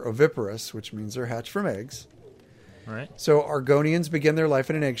saying, they are oviparous, which means they're hatched from eggs. All right. So Argonians begin their life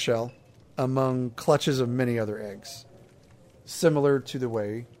in an eggshell among clutches of many other eggs, similar to the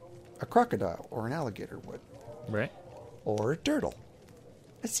way a crocodile or an alligator would. Right. Or a turtle.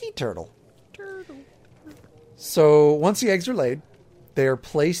 A sea turtle. So once the eggs are laid, they are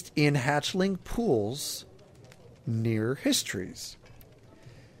placed in hatchling pools near Hiss trees.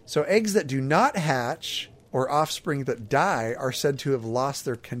 So eggs that do not hatch or offspring that die are said to have lost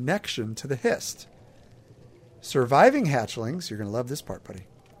their connection to the Hist. Surviving hatchlings, you're going to love this part, buddy,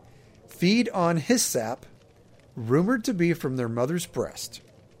 feed on Hiss sap, rumored to be from their mother's breast.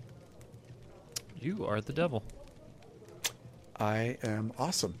 You are the devil. I am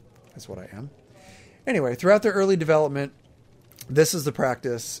awesome, is what I am. Anyway, throughout their early development, this is the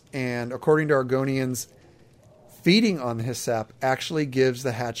practice, and according to Argonians, feeding on the Hiss sap actually gives the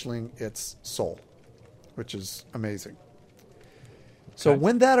hatchling its soul, which is amazing. Okay. So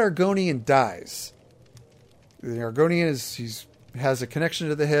when that Argonian dies, the Argonian has a connection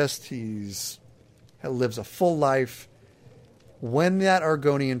to the Hist, lives a full life. When that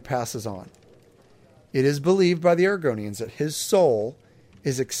Argonian passes on, It is believed by the Argonians that his soul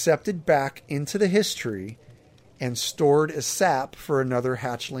is accepted back into the history and stored as sap for another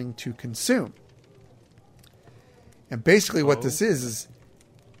hatchling to consume. And basically what this is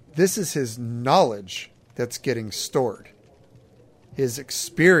this is his knowledge that's getting stored. His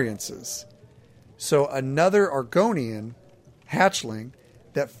experiences. So another Argonian hatchling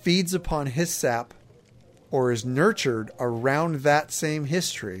that feeds upon his sap or is nurtured around that same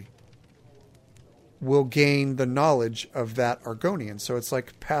history will gain the knowledge of that Argonian. So it's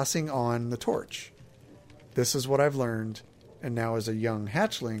like passing on the torch. This is what I've learned, and now as a young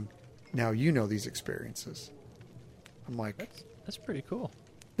hatchling, now you know these experiences. I'm like, That's pretty cool.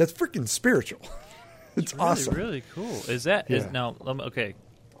 that's freaking spiritual. It's Really, awesome. really cool. Is that is Yeah. now? Okay,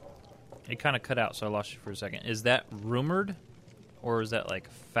 it kind of cut out, so I lost you for a second. Is that rumored, or is that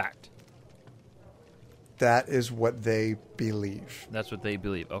like fact? That is what they believe. That's what they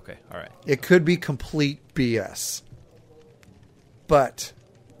believe. Okay, all right. It could be complete BS. But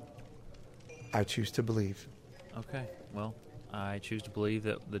I choose to believe. Okay, well, I choose to believe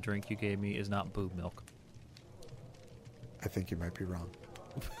that the drink you gave me is not boob milk. I think you might be wrong.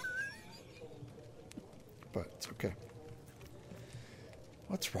 But it's okay.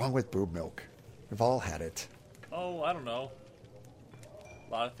 What's wrong with boob milk? We've all had it. Oh, I don't know.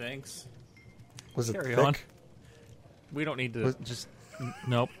 A lot of things. Was it Carry thick? on. We don't need to Was- just.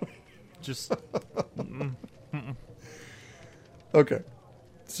 Nope. Just. Okay.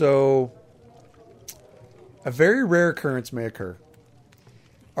 So, a very rare occurrence may occur.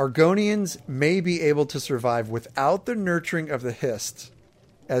 Argonians may be able to survive without the nurturing of the hist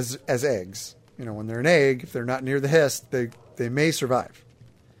as eggs. You know, when they're an egg, if they're not near the hist, they may survive.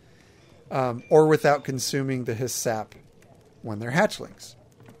 Or without consuming the hist sap when they're hatchlings.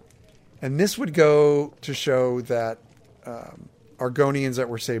 And this would go to show that Argonians that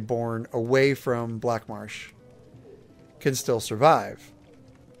were, say, born away from Blackmarsh can still survive.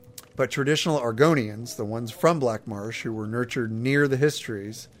 But traditional Argonians, the ones from Blackmarsh who were nurtured near the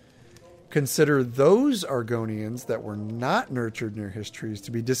histories, consider those Argonians that were not nurtured near histories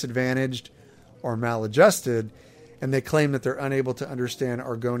to be disadvantaged or maladjusted, and they claim that they're unable to understand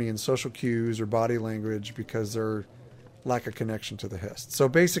Argonian social cues or body language because their lack of connection to the hist. So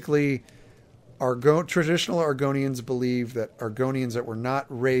basically, traditional Argonians believe that Argonians that were not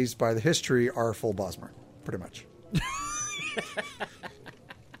raised by the history are full Bosmer, pretty much.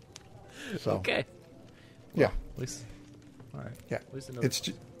 So, Okay. yeah. At least. All right. Yeah, At least another-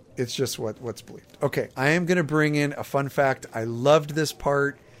 it's just what's believed. Okay, I am going to bring in a fun fact. I loved this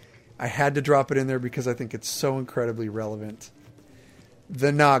part. I had to drop it in there because I think it's so incredibly relevant.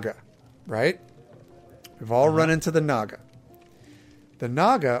 The Naga, right? We've all run into the Naga. The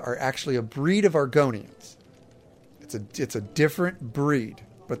Naga are actually a breed of Argonians. It's a different breed,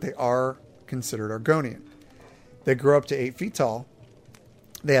 but they are considered Argonian. They grow up to 8 feet tall.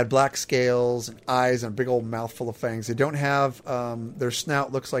 They had black scales and eyes and a big old mouthful of fangs. They don't have, their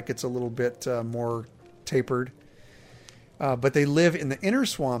snout looks like it's a little bit more tapered. But they live in the inner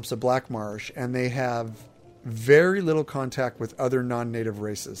swamps of Blackmarsh, and they have very little contact with other non-native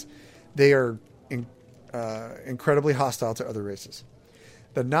races. They are incredibly hostile to other races.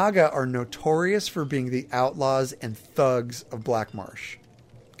 The Naga are notorious for being the outlaws and thugs of Blackmarsh.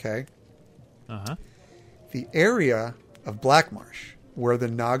 Okay? Uh-huh. The area of Blackmarsh where the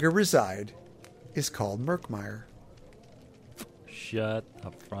Naga reside is called Murkmire. Shut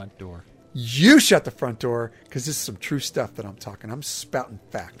the front door. You shut the front door, because this is some true stuff that I'm talking. I'm spouting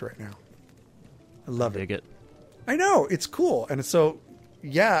fact right now. I love Dig it. I know, it's cool. And so,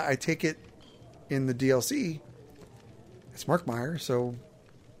 yeah, I take it in the DLC. It's Murkmire, so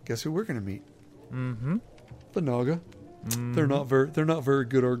guess who we're going to meet? Mm-hmm. The Naga. They're not very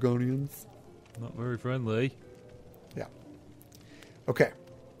good Argonians. Not very friendly. Yeah. Okay.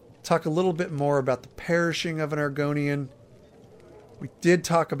 Talk a little bit more about the perishing of an Argonian. We did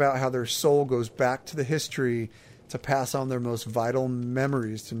talk about how their soul goes back to the history to pass on their most vital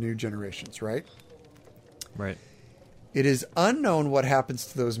memories to new generations, right? Right. It is unknown what happens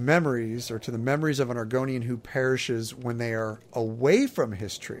to those memories or to the memories of an Argonian who perishes when they are away from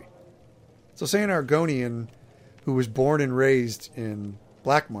history. So say an Argonian who was born and raised in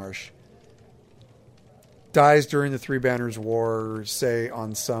Blackmarsh dies during the Three Banners War, say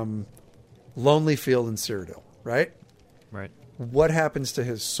on some lonely field in Cyrodiil, right? Right. What happens to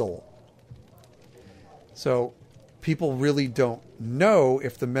his soul? So people really don't know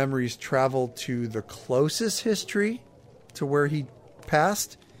if the memories travel to the closest history to where he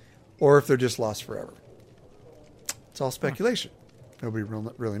passed, or if they're just lost forever. It's all speculation. Nobody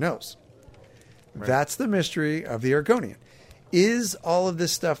really knows. Right. That's the mystery of the Argonian. is all of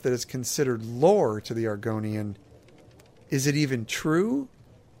this stuff that is considered lore to the Argonian, is it even true?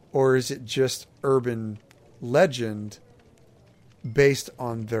 Or is it just urban legend based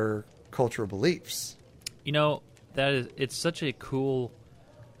on their cultural beliefs? You know, it's such a cool.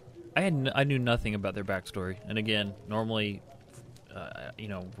 I knew nothing about their backstory, and again, normally,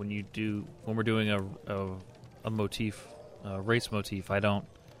 when we're doing a motif, race motif,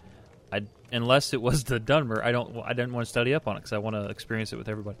 unless it was the Dunmer, I didn't want to study up on it because I want to experience it with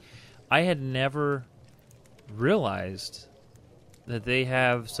everybody. I had never realized that they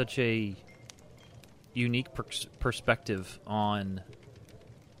have such a unique perspective on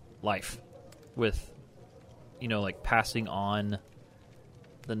life with, like passing on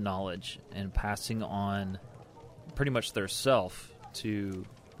the knowledge and passing on pretty much their self to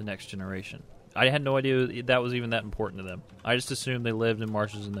the next generation. I had no idea that was even that important to them. I just assumed they lived in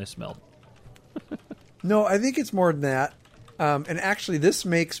marshes and they smelled. No, I think it's more than that. And actually, this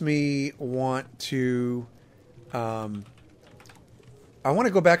makes me want to... I want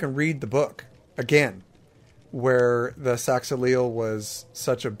to go back and read the book again, where the Saxileel was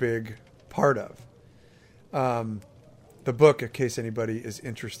such a big part of. The book, in case anybody is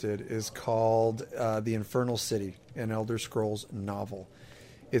interested, is called The Infernal City, an Elder Scrolls novel.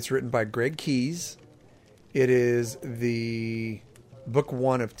 It's written by Greg Keyes. It is the book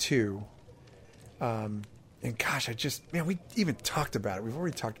 1 of 2. And gosh, we even talked about it. We've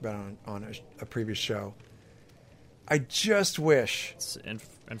already talked about it on a previous show. I just wish... It's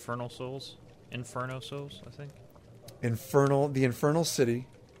Inferno Souls, I think. The Infernal City.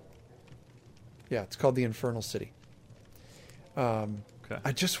 Yeah, it's called The Infernal City. Okay.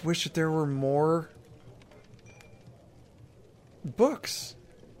 I just wish that there were more books.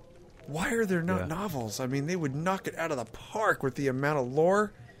 Why are there not novels? I mean, they would knock it out of the park with the amount of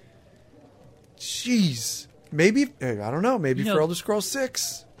lore. Jeez. Maybe, I don't know, maybe for Elder Scrolls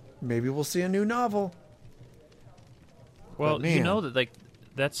 6, maybe we'll see a new novel. Well,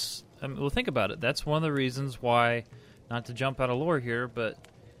 that's... think about it. That's one of the reasons why, not to jump out of lore here, but,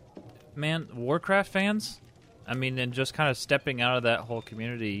 man, Warcraft fans, and just kind of stepping out of that whole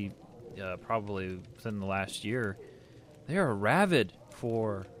community probably within the last year, they are rabid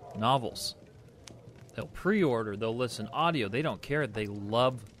for novels. They'll pre-order, they'll listen audio, they don't care, they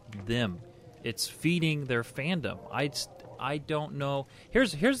love them. It's feeding their fandom. I don't know.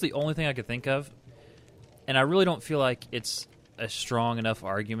 Here's the only thing I could think of, and I really don't feel like it's a strong enough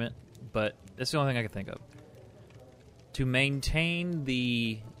argument, but that's the only thing I can think of. To maintain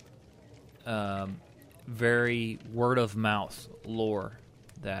the very word-of-mouth lore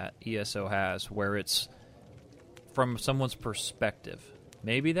that ESO has, where it's from someone's perspective.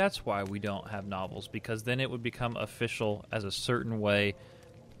 Maybe that's why we don't have novels, because then it would become official as a certain way,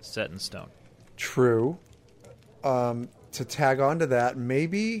 set in stone. True. To tag on to that,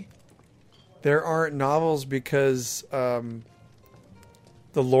 maybe there aren't novels because the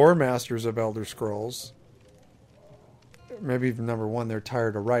lore masters of Elder Scrolls, maybe number one, they're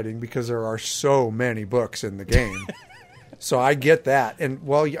tired of writing because there are so many books in the game. So I get that. And,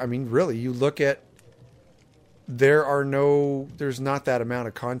 well, really, you look at, there's not that amount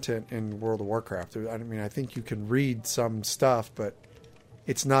of content in World of Warcraft. I think you can read some stuff, but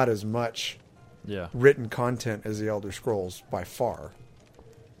it's not as much written content as the Elder Scrolls by far.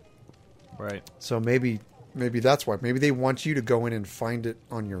 Right. So maybe that's why. Maybe they want you to go in and find it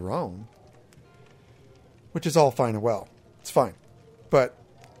on your own, which is all fine and well. It's fine. But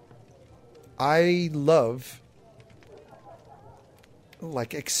I love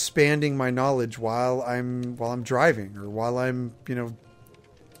expanding my knowledge while I'm driving, or while I'm,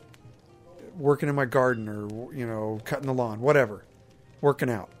 working in my garden, or, cutting the lawn, whatever, working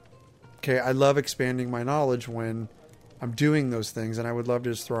out. Okay. I love expanding my knowledge when I'm doing those things, and I would love to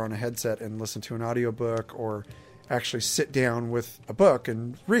just throw on a headset and listen to an audiobook, or actually sit down with a book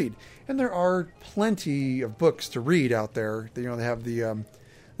and read. And there are plenty of books to read out there. They have the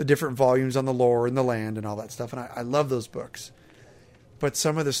different volumes on the lore and the land and all that stuff. And I love those books. But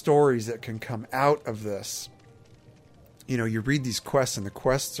some of the stories that can come out of this, you read these quests, and the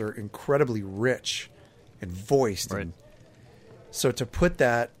quests are incredibly rich and voiced. Right. And so to put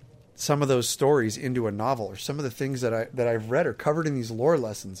some of those stories into a novel, or some of the things that I've read are covered in these lore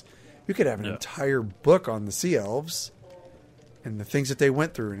lessons, you could have an entire book on the Sea Elves and the things that they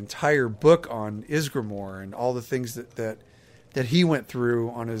went through, an entire book on Isgramor and all the things that he went through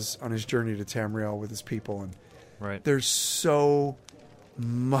on his journey to Tamriel with his people. And right. There's so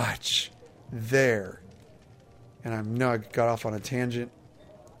much there. And I know I got off on a tangent,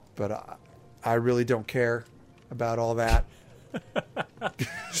 but I really don't care about all that.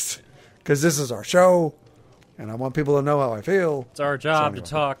 Because this is our show, and I want people to know how I feel. It's our job anyway.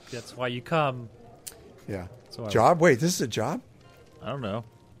 to talk. That's why you come. Yeah. So Job? Wait, this is a job? I don't know.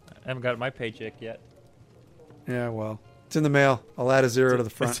 I haven't got my paycheck yet. Yeah, well, it's in the mail. I'll add a 0 to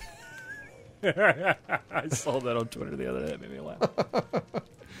the front. I saw that on Twitter the other day. It made me laugh.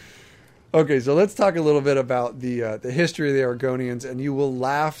 Okay, so let's talk a little bit about the history of the Argonians, and you will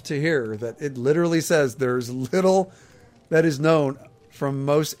laugh to hear that it literally says there's little that is known from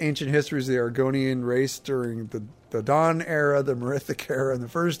most ancient histories of the Argonian race during the Dawn era, the Merithic era, and the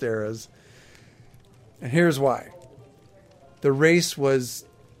First eras. And here's why. The race was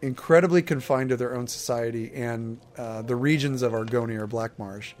incredibly confined to their own society and the regions of Argonia or Black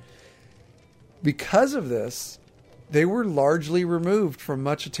Marsh. Because of this, they were largely removed from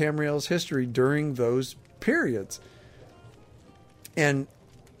much of Tamriel's history during those periods. And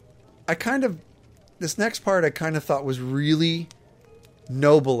this next part I kind of thought was really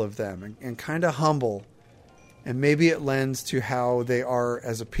noble of them and kind of humble. And maybe it lends to how they are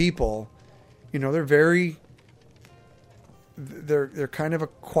as a people. You know, they're kind of a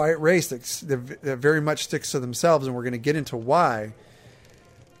quiet race that very much sticks to themselves, and we're going to get into why.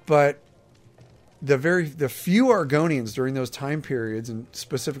 But the few Argonians during those time periods, and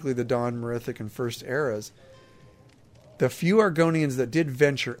specifically the Dawn, Merithic, and First eras, the few Argonians that did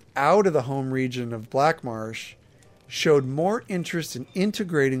venture out of the home region of Blackmarsh showed more interest in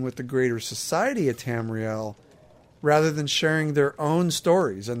integrating with the greater society of Tamriel rather than sharing their own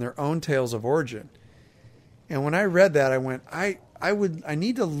stories and their own tales of origin. And when I read that, I went, I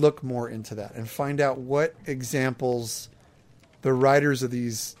need to look more into that and find out what examples the writers of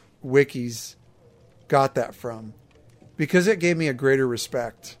these wikis got that from, because it gave me a greater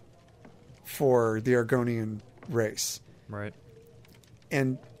respect for the Argonian race. Right.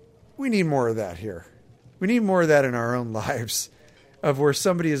 And we need more of that here. We need more of that in our own lives, of where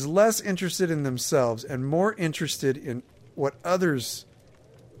somebody is less interested in themselves and more interested in what others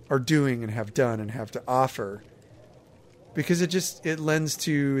are doing and have done and have to offer, because it lends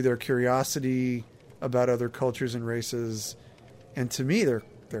to their curiosity about other cultures and races, and to me their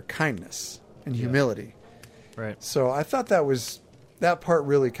kindness and humility. Right. So I thought that part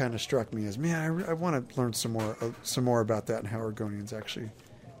really kind of struck me as, man, I want to learn some more about that and how Argonians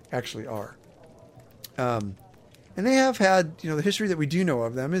actually are. And they have had, the history that we do know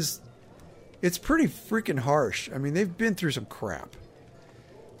of them it's pretty freaking harsh. I mean, they've been through some crap.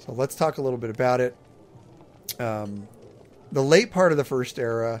 So let's talk a little bit about it. The late part of the First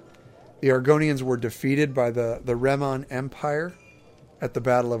era, the Argonians were defeated by the Remon Empire at the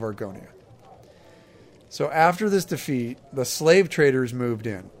Battle of Argonia. So after this defeat, the slave traders moved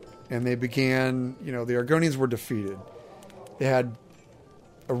in, and they began, the Argonians were defeated. They had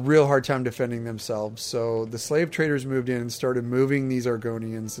a real hard time defending themselves. So the slave traders moved in and started moving these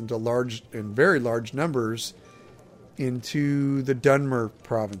Argonians in very large numbers into the Dunmer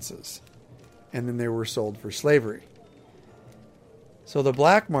provinces. And then they were sold for slavery. So the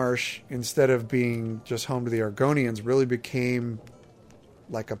Black Marsh, instead of being just home to the Argonians, really became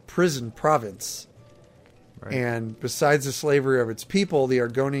like a prison province. Right. And besides the slavery of its people, the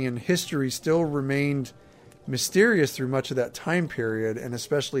Argonian history still remained mysterious through much of that time period, and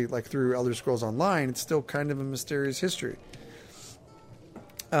especially like through Elder Scrolls Online, it's still kind of a mysterious history.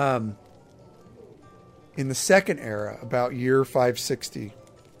 In the Second era, about year 560,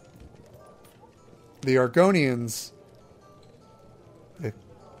 the Argonians,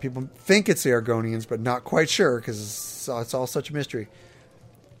 people think it's the Argonians, but not quite sure because it's all such a mystery.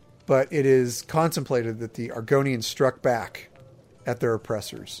 But it is contemplated that the Argonians struck back at their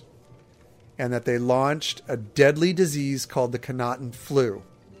oppressors, and that they launched a deadly disease called the Knahaten flu.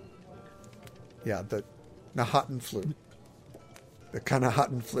 Yeah, the Knahaten flu. The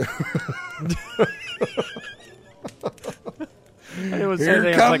Knahaten flu.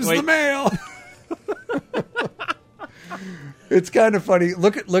 Here comes the mail. It's kind of funny.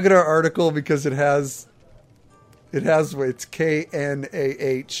 Look at our article, because it's Knahaten.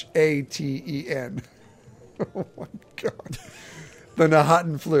 Oh my God. The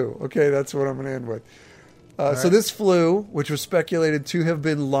Knahaten flu. Okay, that's what I'm going to end with. So this flu, which was speculated to have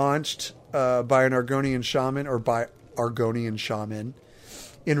been launched by an Argonian shaman, or by Argonian shaman,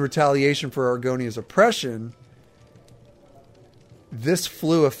 in retaliation for Argonia's oppression, this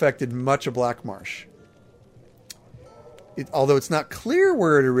flu affected much of Black Marsh. Although it's not clear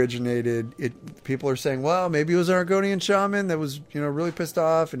where it originated, people are saying, well, maybe it was an Argonian shaman that was, really pissed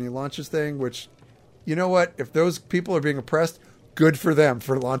off, and he launched this thing, which, you know what? If those people are being oppressed, good for them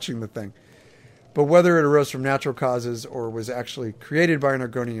for launching the thing. But whether it arose from natural causes or was actually created by an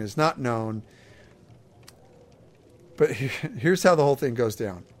Argonian is not known. But here's how the whole thing goes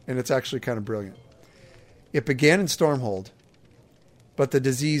down, and it's actually kind of brilliant. It began in Stormhold, but the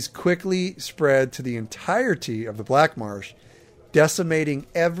disease quickly spread to the entirety of the Black Marsh, decimating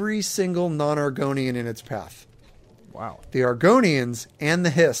every single non-Argonian in its path. Wow. The Argonians and the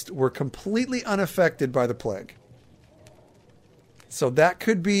Hist were completely unaffected by the plague. So that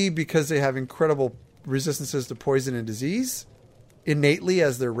could be because they have incredible resistances to poison and disease innately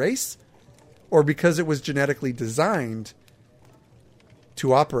as their race, or because it was genetically designed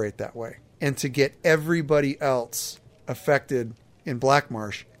to operate that way and to get everybody else affected in Black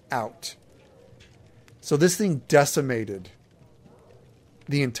Marsh out. So this thing decimated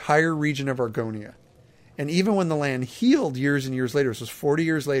the entire region of Argonia. And even when the land healed years and years later, this was 40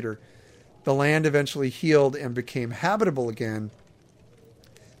 years later, the land eventually healed and became habitable again.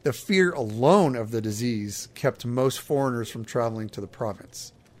 The fear alone of the disease kept most foreigners from traveling to the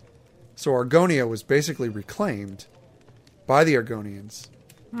province. So Argonia was basically reclaimed by the Argonians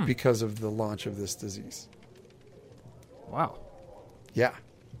because of the launch of this disease. Wow. Yeah.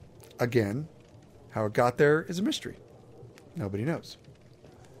 Again, how it got there is a mystery. Nobody knows.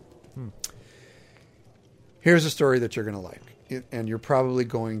 Here's a story that you're going to like, and you're probably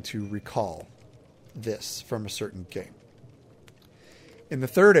going to recall this from a certain game. In the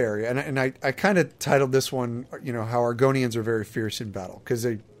third area, and I kind of titled this one, how Argonians are very fierce in battle, because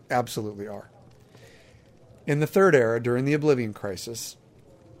they absolutely are. In the third era, during the Oblivion Crisis,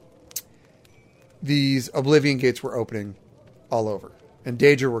 these Oblivion gates were opening all over, and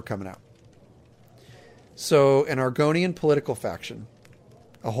Daedra were coming out. So an Argonian political faction,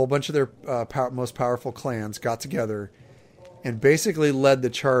 a whole bunch of their most powerful clans got together and basically led the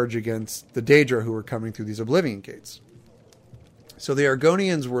charge against the Daedra who were coming through these Oblivion gates. So the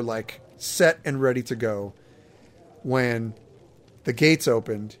Argonians were like set and ready to go when the gates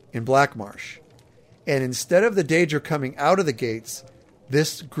opened in Black Marsh. And instead of the Daedra coming out of the gates,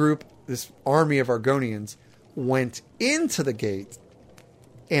 this army of Argonians went into the gate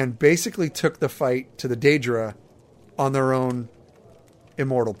and basically took the fight to the Daedra on their own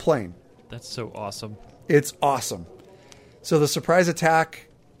immortal plane. That's so awesome. It's awesome. So the surprise attack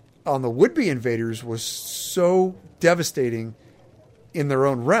on the would-be invaders was so devastating in their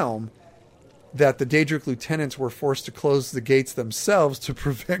own realm that the Daedric lieutenants were forced to close the gates themselves to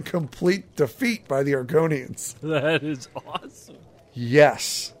prevent complete defeat by the Argonians. That is awesome.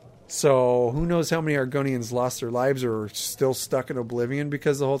 Yes. So who knows how many Argonians lost their lives or are still stuck in Oblivion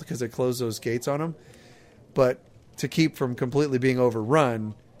because they closed those gates on them. But to keep from completely being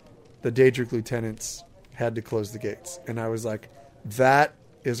overrun, the Daedric lieutenants had to close the gates. And I was like, that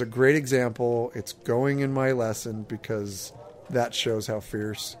is a great example. It's going in my lesson because that shows how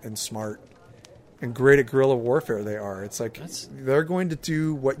fierce and smart and great at guerrilla warfare they are. It's like they're going to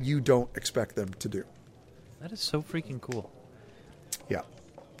do what you don't expect them to do. That is so freaking cool. Yeah.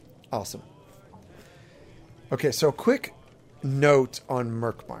 Awesome. Okay, so quick note on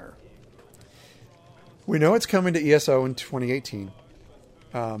Murkmire. We know it's coming to ESO in 2018.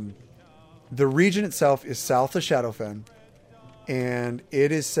 The region itself is south of Shadowfen, and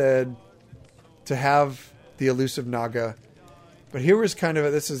it is said to have the elusive Naga. But here was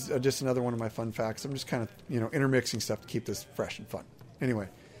this is just another one of my fun facts. I'm just kind of, intermixing stuff to keep this fresh and fun. Anyway,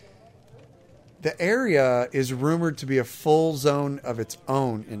 the area is rumored to be a full zone of its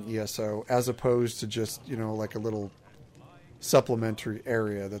own in ESO, as opposed to just, like a little supplementary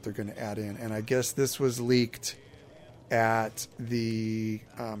area that they're going to add in. And I guess this was leaked at the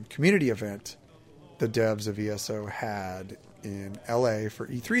community event the devs of ESO had in LA for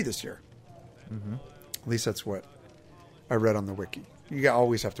E3 this year. Mm-hmm. At least that's what I read on the wiki. You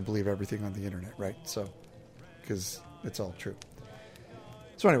always have to believe everything on the internet, right? So, because it's all true.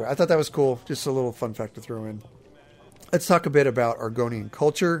 So anyway, I thought that was cool. Just a little fun fact to throw in. Let's talk a bit about Argonian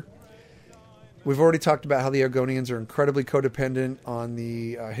culture. We've already talked about how the Argonians are incredibly codependent on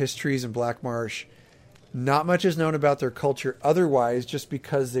the histories in Black Marsh. Not much is known about their culture otherwise, just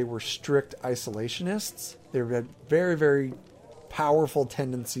because they were strict isolationists. They had very, very powerful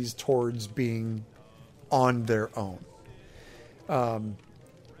tendencies towards being on their own.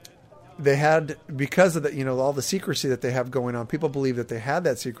 They had, because of the, all the secrecy that they have going on, people believe that they had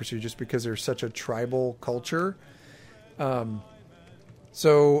that secrecy just because they're such a tribal culture.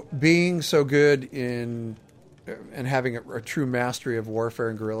 So being so good in and having a true mastery of warfare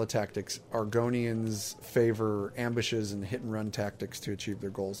and guerrilla tactics, Argonians favor ambushes and hit and run tactics to achieve their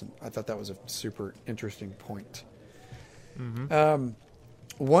goals. And I thought that was a super interesting point. Mm-hmm.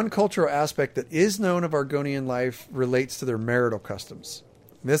 One cultural aspect that is known of Argonian life relates to their marital customs.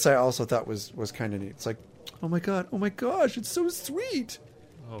 This I also thought was kind of neat. It's like, oh my gosh, it's so sweet.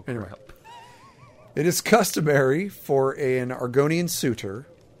 Oh, anyway, crap. It is customary for an Argonian suitor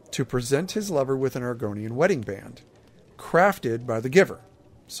to present his lover with an Argonian wedding band, crafted by the giver.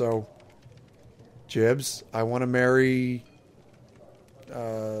 So, Jibs, I want to marry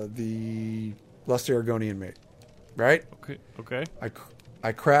the lusty Argonian maid, right? Okay.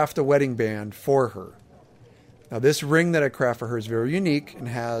 I craft a wedding band for her. Now, this ring that I craft for her is very unique and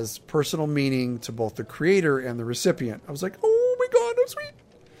has personal meaning to both the creator and the recipient. I was like, oh my God, how sweet.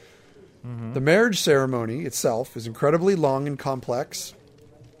 Mm-hmm. The marriage ceremony itself is incredibly long and complex.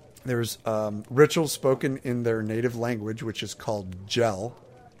 There's rituals spoken in their native language, which is called Jel,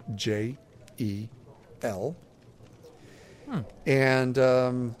 J-E-L. And,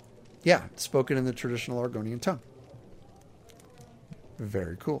 it's spoken in the traditional Argonian tongue.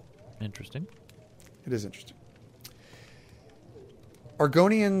 Very cool. Interesting. It is interesting.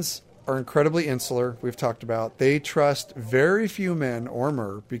 Argonians are incredibly insular, we've talked about. They trust very few men or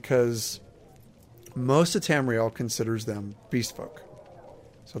mer because most of Tamriel considers them beast folk.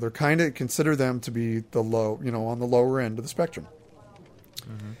 So they're kind of consider them to be the low, on the lower end of the spectrum.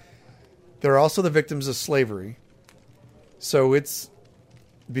 Mm-hmm. They're also the victims of slavery. So it's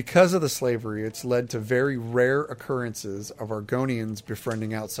because of the slavery, it's led to very rare occurrences of Argonians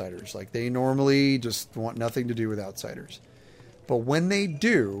befriending outsiders. Like, they normally just want nothing to do with outsiders. But when they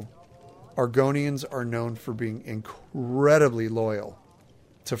do, Argonians are known for being incredibly loyal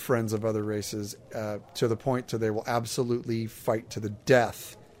to friends of other races, to the point that they will absolutely fight to the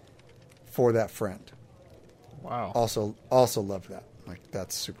death for that friend. Wow. Also love that. Like,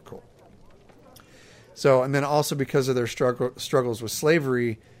 that's super cool. So, and then also because of their struggles with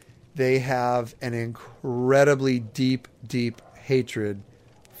slavery, they have an incredibly deep, deep hatred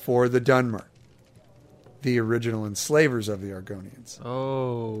for the Dunmer, the original enslavers of the Argonians.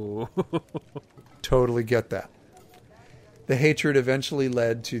 Oh. Totally get that. The hatred eventually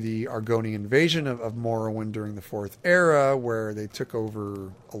led to the Argonian invasion of Morrowind during the Fourth Era, where they took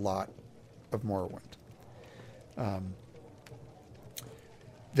over a lot of Morrowind.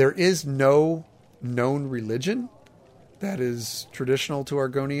 There is no known religion that is traditional to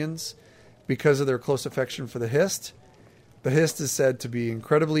Argonians because of their close affection for the Hist. The Hist is said to be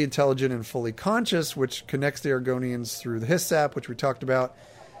incredibly intelligent and fully conscious, which connects the Argonians through the Hist sap, which we talked about,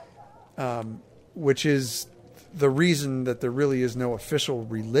 which is the reason that there really is no official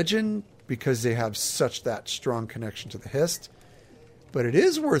religion, because they have such that strong connection to the Hist. But it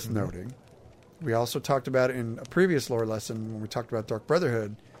is worth noting, we also talked about it in a previous lore lesson when we talked about Dark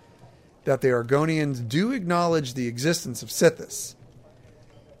Brotherhood, that the Argonians do acknowledge the existence of Sithis.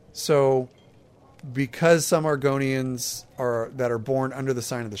 So, because some Argonians that are born under the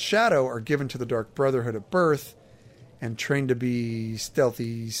sign of the Shadow are given to the Dark Brotherhood at birth and trained to be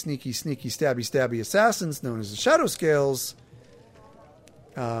stealthy, sneaky, stabby assassins known as the Shadow Scales,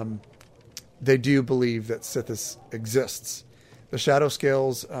 they do believe that Sithis exists. The Shadow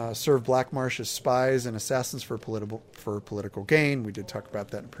Scales serve Blackmarsh as spies and assassins for political gain. We did talk about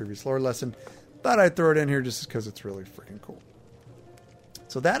that in a previous lore lesson. Thought I'd throw it in here just because it's really freaking cool.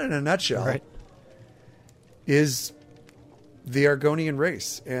 So that, in a nutshell, is the Argonian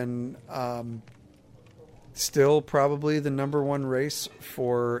race. And still probably the number one race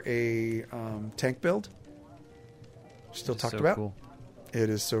for a tank build. Still talked about. Cool. It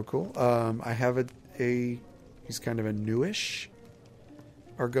is so cool. I have he's kind of a newish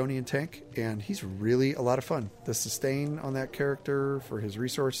Argonian tank, and he's really a lot of fun. The sustain on that character for his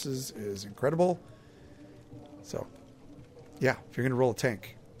resources is incredible. So, yeah, if you're going to roll a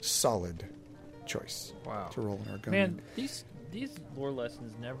tank, solid choice. Wow. To roll an Argonian. Man, these lore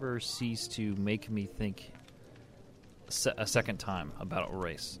lessons never cease to make me think a second time about a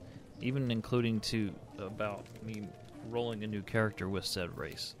race, even including about me rolling a new character with said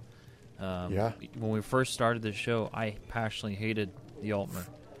race. When we first started this show, I passionately hated the Altmer.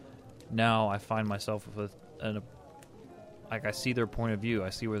 Now I find myself with I see their point of view.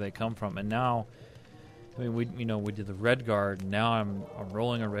 I see where they come from, and now, I mean, we did the Red Guard. And now I'm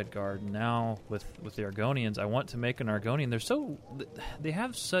rolling a Red Guard. And now with the Argonians, I want to make an Argonian. They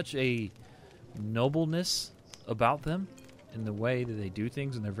have such a nobleness about them in the way that they do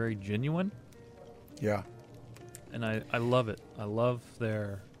things, and they're very genuine. Yeah, and I love it. I love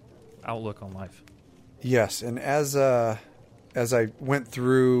their outlook on life. Yes, and as I went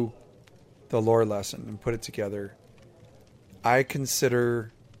through the lore lesson and put it together, I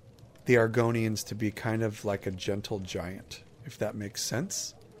consider the Argonians to be kind of like a gentle giant, if that makes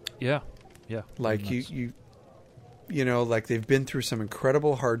sense. Yeah. Like you like they've been through some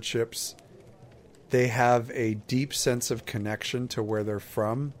incredible hardships. They have a deep sense of connection to where they're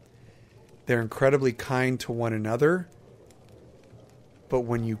from. They're incredibly kind to one another. But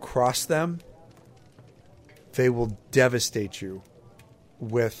when you cross them, they will devastate you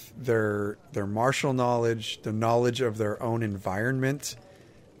with their martial knowledge, the knowledge of their own environment.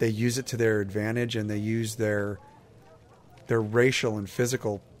 They use it to their advantage, and they use their racial and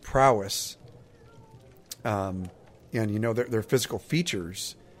physical prowess, and their physical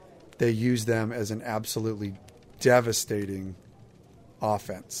features. They use them as an absolutely devastating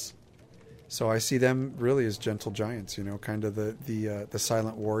offense. So I see them really as gentle giants, kind of the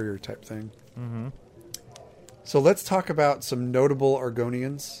silent warrior type thing. Mm-hmm. So let's talk about some notable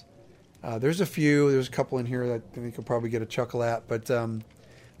Argonians. There's a few. There's a couple in here that I think you'll probably get a chuckle at. But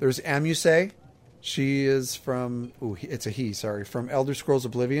there's Amusei. She is from... it's a he, sorry. From Elder Scrolls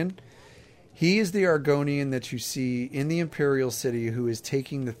Oblivion. He is the Argonian that you see in the Imperial City who is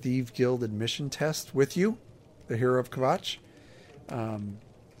taking the Thief Guild admission test with you, the hero of Kvatch.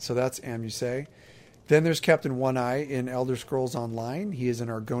 So that's Amusei. Then there's Captain One-Eye in Elder Scrolls Online. He is an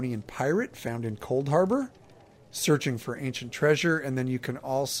Argonian pirate found in Cold Harbor, searching for ancient treasure. And then you can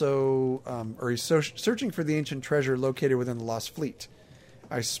also... he's searching for the ancient treasure located within the Lost Fleet.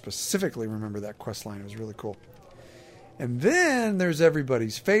 I specifically remember that quest line. It was really cool. And then there's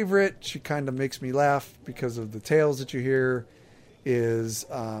everybody's favorite. She kind of makes me laugh because of the tales that you hear, is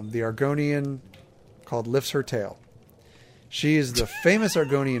the Argonian called Lifts Her Tail. She is the famous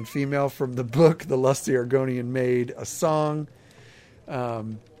Argonian female from the book The Lusty Argonian Maid, a song.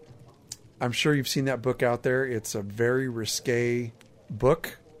 I'm sure you've seen that book out there. It's a very risque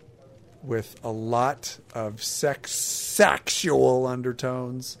book with a lot of sexual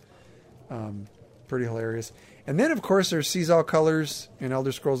undertones. Pretty hilarious. And then, of course, there's Sees All Colors in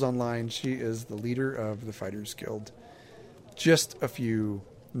Elder Scrolls Online. She is the leader of the Fighters Guild. Just a few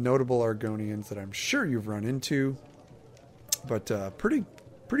notable Argonians that I'm sure you've run into. But pretty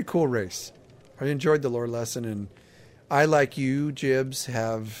cool race. I enjoyed the lore lesson. And I, like you, Jibs,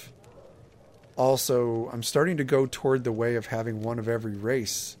 have also... I'm starting to go toward the way of having one of every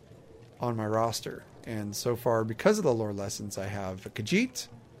race on my roster. And so far, because of the lore lessons, I have a Khajiit,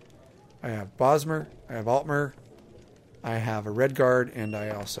 I have Bosmer, I have Altmer, I have a Redguard, and I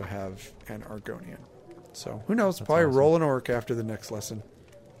also have an Argonian. So who knows? That's Probably awesome. roll an orc after the next lesson.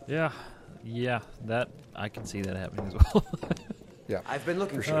 Yeah, that I can see that happening as well. Yeah. I've been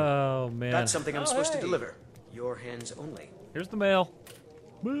looking for you. Oh man, That's something I'm supposed to deliver. Your hands only. Here's the mail.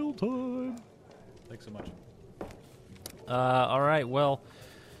 Mail time. Thanks so much. All right, well,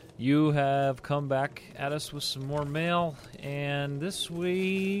 you have come back at us with some more mail, and this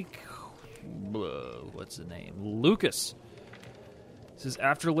week, what's the name? Lucas says,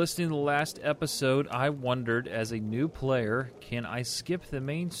 after listening to the last episode, I wondered, as a new player, can I skip the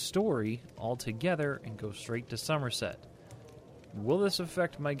main story altogether and go straight to Somerset? Will this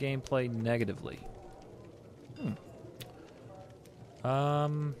affect my gameplay negatively?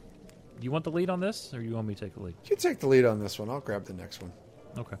 You want the lead on this, or you want me to take the lead? You can take the lead on this one. I'll grab the next one.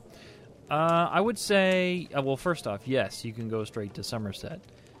 Okay. I would say, well, first off, yes, you can go straight to Somerset.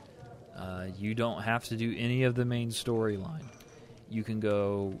 You don't have to do any of the main storyline. You can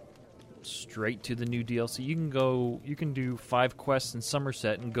go straight to the new DLC. You can do 5 quests in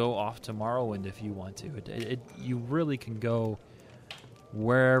Somerset and go off to Morrowind if you want to. You really can go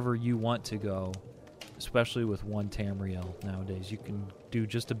wherever you want to go, especially with one Tamriel nowadays. You can do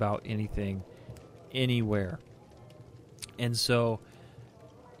just about anything, anywhere. And so,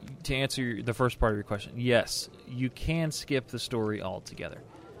 to answer the first part of your question, yes, you can skip the story altogether.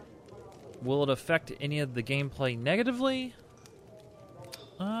 Will it affect any of the gameplay negatively?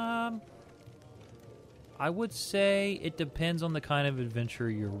 I would say it depends on the kind of adventure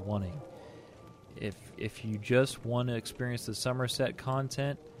you're wanting. If you just want to experience the Somerset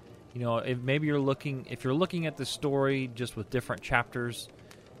content, if you're looking at the story just with different chapters,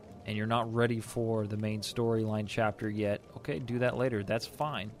 and you're not ready for the main storyline chapter yet, okay, do that later. That's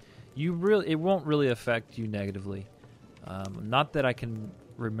fine. It won't really affect you negatively. Not that I can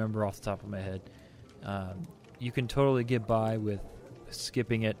remember off the top of my head. You can totally get by with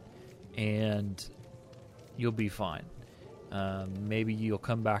skipping it, and you'll be fine. Maybe you'll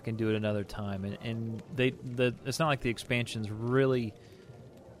come back and do it another time. And it's not like the expansions really.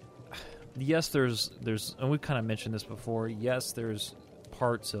 Yes, there's, and we've kind of mentioned this before. Yes, there's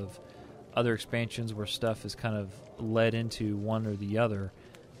parts of other expansions where stuff is kind of led into one or the other,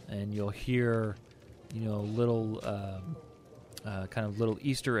 and you'll hear, little kind of little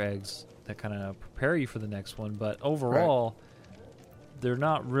Easter eggs that kind of prepare you for the next one. But overall, they're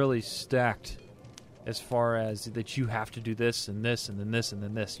not really stacked as far as that you have to do this and this and then this and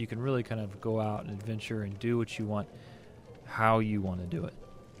then this. You can really kind of go out and adventure and do what you want, how you want to do it.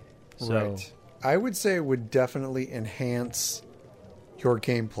 So, right. I would say it would definitely enhance your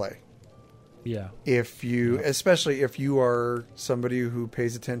gameplay. Yeah. Especially if you are somebody who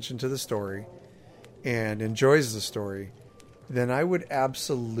pays attention to the story and enjoys the story, then I would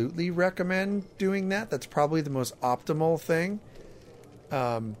absolutely recommend doing that. That's probably the most optimal thing.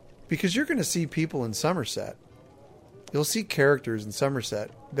 Because you're going to see people in Somerset. You'll see characters in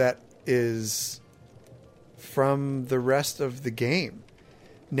Somerset that is from the rest of the game.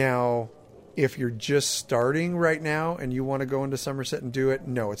 Now, if you're just starting right now and you want to go into Somerset and do it,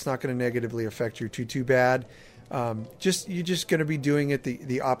 no, it's not going to negatively affect you too bad. You're just going to be doing it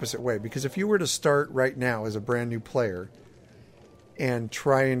the opposite way. Because if you were to start right now as a brand new player and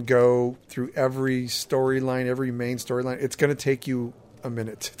try and go through every storyline, every main storyline, it's going to take you a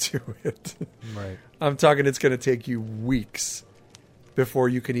minute to do it. Right. I'm talking it's going to take you weeks before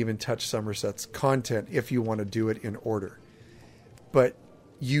you can even touch Somerset's content if you want to do it in order. But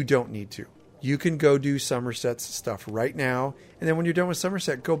you don't need to. You can go do Somerset's stuff right now, and then when you're done with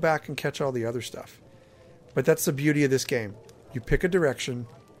Somerset, go back and catch all the other stuff. But that's the beauty of this game. You pick a direction,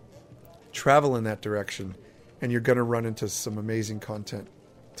 travel in that direction, and you're going to run into some amazing content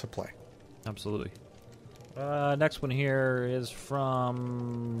to play. Absolutely. Next one here is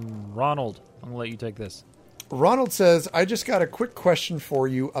from Ronald. I'm going to let you take this. Ronald says, I just got a quick question for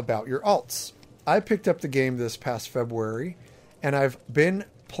you about your alts. I picked up the game this past February, and I've been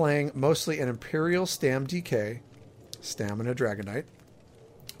playing mostly an Imperial Stam DK, Stamina Dragonite,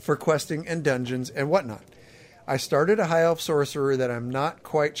 for questing and dungeons and whatnot. I started a High Elf Sorcerer that I'm not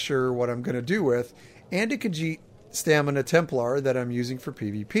quite sure what I'm going to do with, and a Khajiit Stamina Templar that I'm using for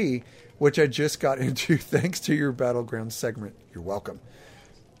PvP, which I just got into thanks to your Battleground segment. You're welcome.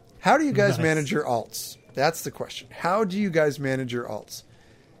 How do you guys manage your alts? That's the question. How do you guys manage your alts?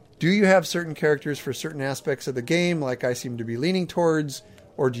 Do you have certain characters for certain aspects of the game, like I seem to be leaning towards,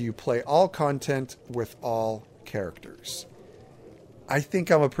 or do you play all content with all characters? I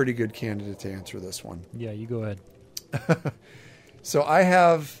think I'm a pretty good candidate to answer this one. Yeah, you go ahead. So I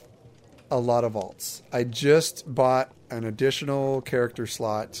have a lot of alts. I just bought an additional character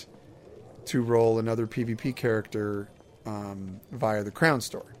slot to roll another PvP character via the Crown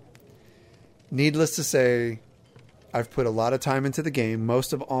Store. Needless to say, I've put a lot of time into the game.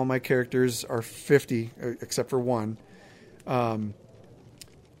 Most of all my characters are 50, except for one. I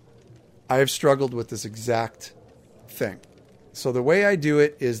have struggled with this exact thing. So the way I do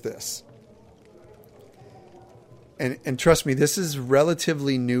it is this. And trust me, this is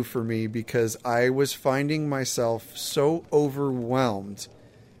relatively new for me because I was finding myself so overwhelmed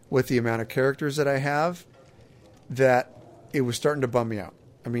with the amount of characters that I have that it was starting to bum me out.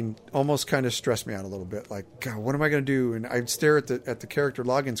 I mean, almost kind of stressed me out a little bit. Like, God, what am I going to do? And I'd stare at the character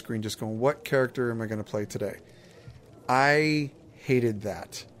login screen just going, what character am I going to play today? I hated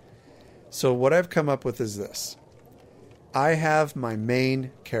that. So what I've come up with is this. I have my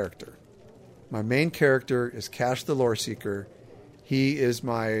main character. My main character is Cash the Lore Seeker. He is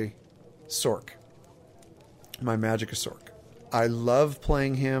my Sork. My Magicka Sork. I love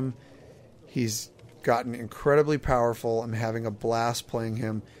playing him. He's gotten incredibly powerful. I'm having a blast playing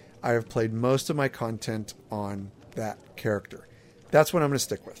him. I have played most of my content on that character. That's what I'm going to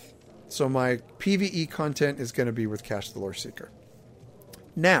stick with. So my PvE content is going to be with Cash the Lore Seeker.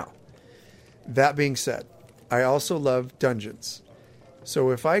 Now, that being said, I also love dungeons.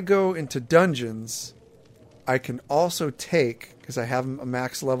 So if I go into dungeons, I can also take, because I have a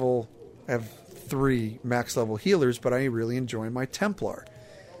max level, I have 3 max level healers, but I really enjoy my Templar.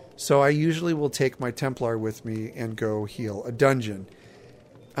 So I usually will take my Templar with me and go heal a dungeon.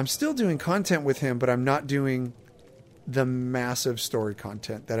 I'm still doing content with him, but I'm not doing the massive story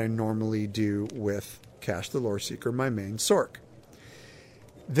content that I normally do with Cash the Lore Seeker, my main Sork.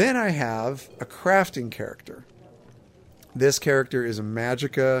 Then I have a crafting character. This character is a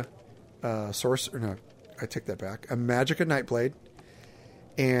Magicka sorcerer. No, I take that back. A Magicka Nightblade.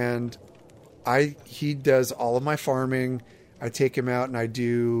 And he does all of my farming. I take him out and I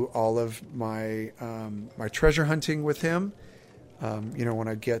do all of my my treasure hunting with him. When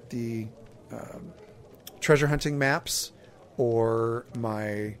I get the treasure hunting maps or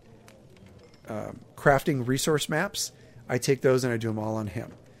my crafting resource maps, I take those and I do them all on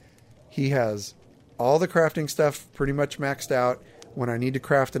him. He has all the crafting stuff pretty much maxed out. When I need to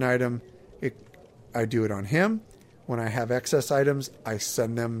craft an item, I do it on him. When I have excess items, I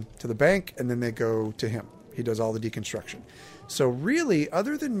send them to the bank and then they go to him. He does all the deconstruction. So really,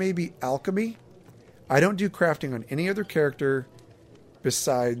 other than maybe alchemy, I don't do crafting on any other character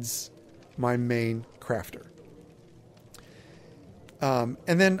besides my main crafter. And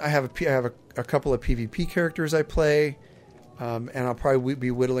then I have a couple of PvP characters I play. And I'll probably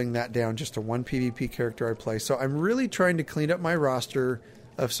be whittling that down just to one PvP character I play. So I'm really trying to clean up my roster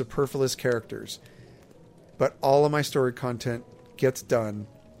of superfluous characters. But all of my story content gets done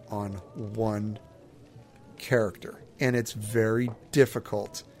on one character. And it's very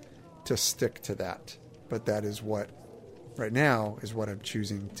difficult to stick to that. But that is what, right now, is what I'm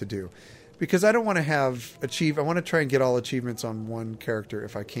choosing to do. Because I don't want to I want to try and get all achievements on one character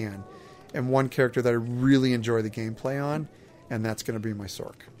if I can. And one character that I really enjoy the gameplay on. And that's going to be my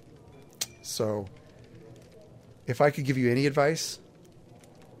Sork. So, if I could give you any advice,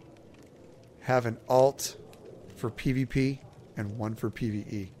 have an alt for PvP and one for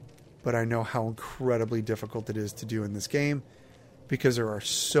PvE. But I know how incredibly difficult it is to do in this game because there are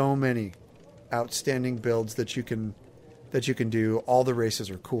so many outstanding builds that you can do. All the races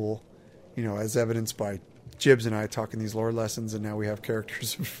are cool, as evidenced by Jibs and I talking these lore lessons, and now we have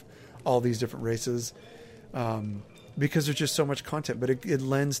characters of all these different races because there's just so much content. But it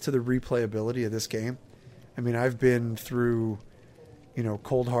lends to the replayability of this game. I mean, I've been through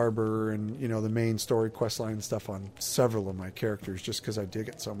Cold Harbor and, the main story questline and stuff on several of my characters just because I dig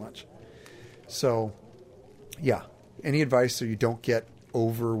it so much. So, yeah. Any advice so you don't get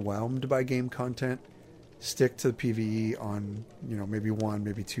overwhelmed by game content? Stick to the PvE on, maybe one,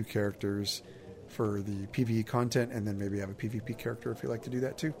 maybe two characters for the PvE content, and then maybe have a PvP character if you like to do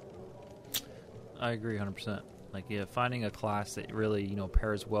that too. I agree 100%. Like, finding a class that really,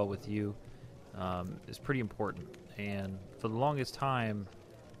 pairs well with you is pretty important. And for the longest time,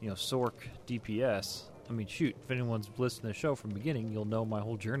 Sork DPS, I mean, shoot, if anyone's listened to the show from the beginning, you'll know my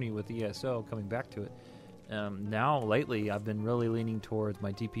whole journey with ESO, coming back to it. Now, lately, I've been really leaning towards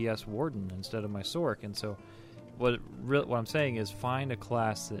my DPS Warden instead of my Sork. And so what I'm saying is find a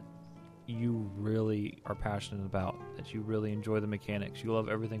class that you really are passionate about, that you really enjoy the mechanics, you love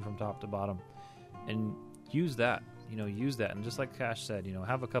everything from top to bottom, and use that. Use that. And just like Cash said,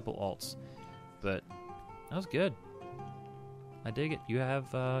 have a couple alts. But that was good. I dig it. You have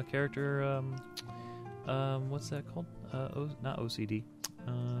character, what's that called? Not OCD.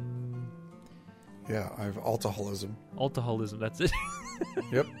 Yeah, I have alcoholism. Alcoholism, that's it.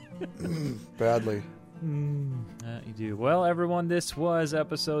 Yep. Badly. You do. Well, everyone, this was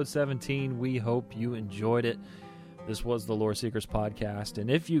episode 17. We hope you enjoyed it. This was the Lore Seekers podcast. And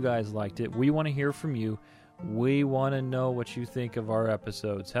if you guys liked it, we want to hear from you. We want to know what you think of our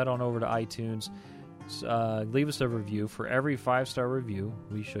episodes. Head on over to iTunes. Leave us a review. For every 5-star review,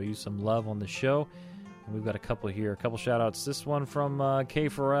 we show you some love on the show. And we've got a couple here, a couple shout outs. This one from K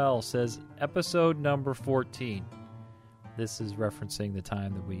Farrell says episode number 14. This is referencing the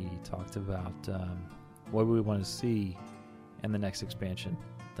time that we talked about what we want to see in the next expansion.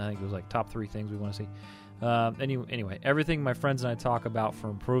 I think it was like top 3 things we want to see. Anyway, everything my friends and I talk about for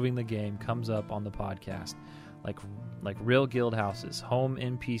improving the game comes up on the podcast. Like real guild houses, home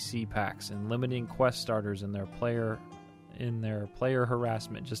NPC packs, and limiting quest starters in their player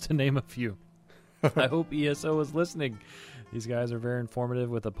harassment, just to name a few. I hope ESO is listening. These guys are very informative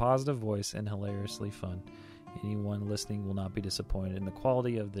with a positive voice and hilariously fun. Anyone listening will not be disappointed in the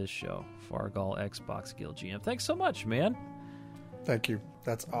quality of this show. Fargal Xbox Guild GM. Thanks so much, man. Thank you.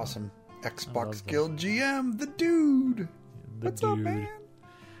 That's awesome. Xbox Guild GM, the dude. What's up, man?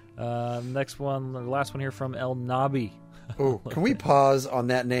 Next one, the last one here from El Nabi. Oh, can we pause on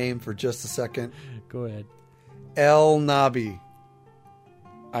that name for just a second? Go ahead. El Nabi.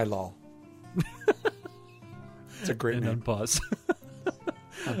 I lol. It's a great name. Unpause.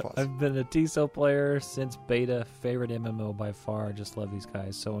 Unpause. I've been a TSO player since beta. Favorite MMO by far. Just love these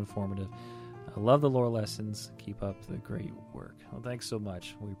guys. So informative. I love the lore lessons. Keep up the great work. Well, thanks so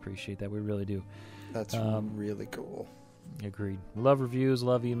much. We appreciate that. We really do. That's really cool. Agreed. Love reviews,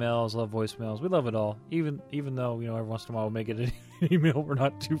 love emails, love voicemails. We love it all. Even though, every once in a while we'll make it an email we're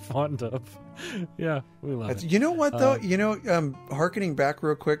not too fond of. Yeah, we love it. You know what, though? Hearkening back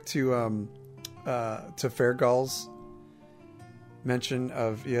real quick to Fairgal's mention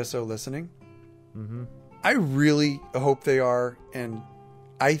of ESO listening. Mm-hmm. I really hope they are, and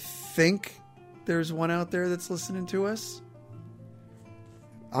I think there's one out there that's listening to us.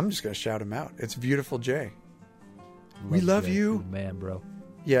 I'm just going to shout him out. It's Beautiful Jay. We love Jay. you. Man, bro.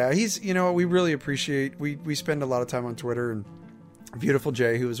 Yeah, he's, we really appreciate, we spend a lot of time on Twitter, and Beautiful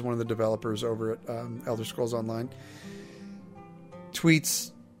Jay, who is one of the developers over at Elder Scrolls Online,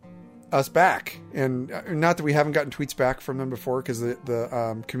 tweets us back. And not that we haven't gotten tweets back from them before, because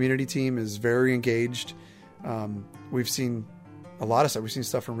the community team is very engaged. We've seen a lot of stuff. We've seen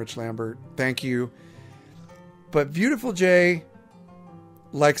stuff from Rich Lambert. Thank you. But Beautiful Jay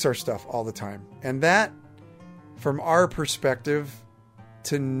likes our stuff all the time. And that, from our perspective,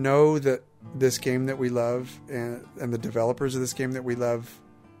 to know that this game that we love and the developers of this game that we love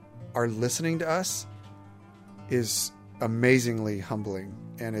are listening to us is amazingly humbling,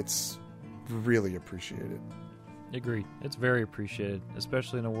 and it's really appreciated. Agreed. It's very appreciated,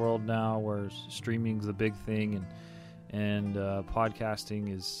 especially in a world now where streaming's the big thing, and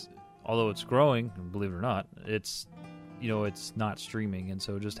podcasting is, although it's growing, believe it or not, it's it's not streaming, and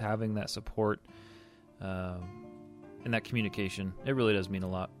so just having that support and that communication, it really does mean a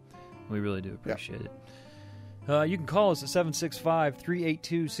lot. We really do appreciate it. You can call us at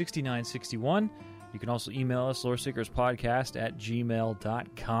 765-382-6961. You can also email us,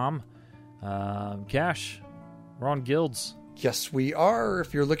 loreseekerspodcast@gmail.com. Cash, we're on guilds. Yes, we are.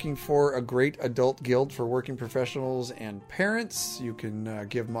 If you're looking for a great adult guild for working professionals and parents, you can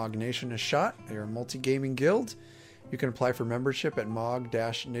give Mog Nation a shot. They're a multi-gaming guild. You can apply for membership at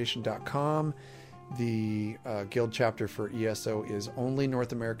mog-nation.com. The guild chapter for ESO is only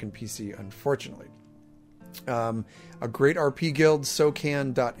North American PC, unfortunately. A great RP guild,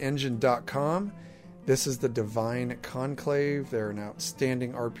 socan.engine.com. This is the Divine Conclave. They're an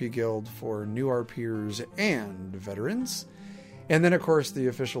outstanding RP guild for new RPers and veterans. And then, of course, the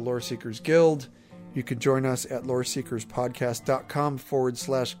official Lore Seekers Guild. You can join us at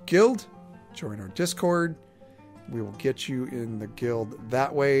loreseekerspodcast.com/guild. Join our Discord. We will get you in the guild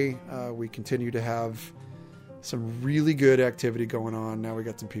that way. We continue to have some really good activity going on. Now we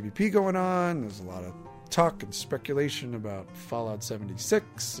got some PvP going on. There's a lot of talk and speculation about Fallout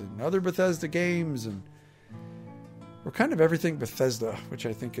 76 and other Bethesda games, and we're kind of everything Bethesda, which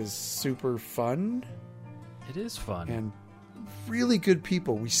I think is super fun. It is fun. And really good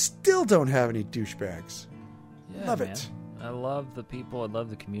people. We still don't have any douchebags. Yeah, Love man. it. I love the people. I love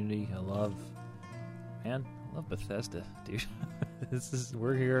the community. I love Bethesda, dude.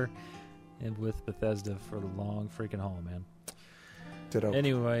 We're here and with Bethesda for the long freaking haul, man. Ditto.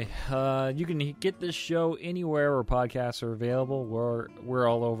 Anyway, you can get this show anywhere where podcasts are available. We're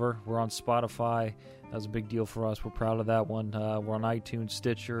all over. We're on Spotify. That was a big deal for us. We're proud of that one. We're on iTunes,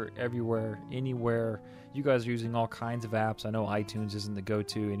 Stitcher, everywhere, anywhere. You guys are using all kinds of apps. I know iTunes isn't the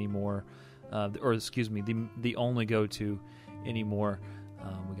go-to anymore, the only go-to anymore.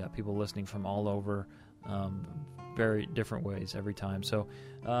 We got people listening from all over, very different ways every time. So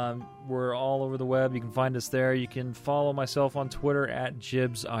we're all over the web. You can find us there. You can follow myself on Twitter at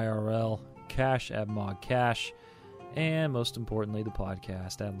JibsIRL, Cash at MogCash, and most importantly, the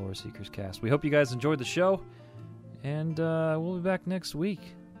podcast at Lore Seekers Cast. We hope you guys enjoyed the show, and we'll be back next week.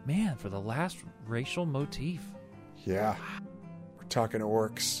 Man, for the last racial motif. Yeah. We're talking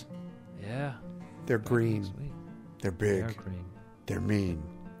orcs. Yeah. They're green. Sweet. They're big. They're green. They're mean.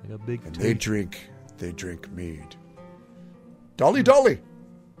 They got big And teeth. they drink mead. Dolly Dolly!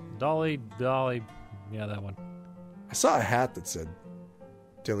 Dolly. Yeah, that one. I saw a hat that said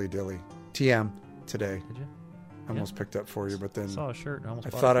Dilly Dilly. TM today. Did you? I almost picked up for you, but then I saw a shirt. I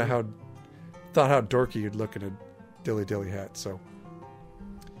almost bought thought it. how dorky you'd look in a Dilly Dilly hat, so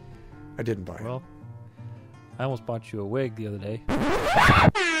I didn't buy it. Well, I almost bought you a wig the other day.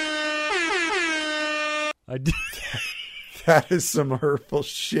 I did. That is some hurtful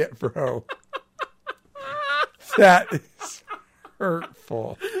shit, bro. That is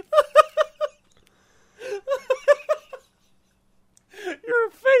hurtful. Your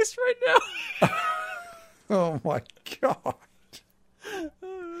face right now. Oh my god.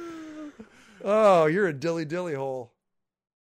 Oh, you're a dilly dilly hole.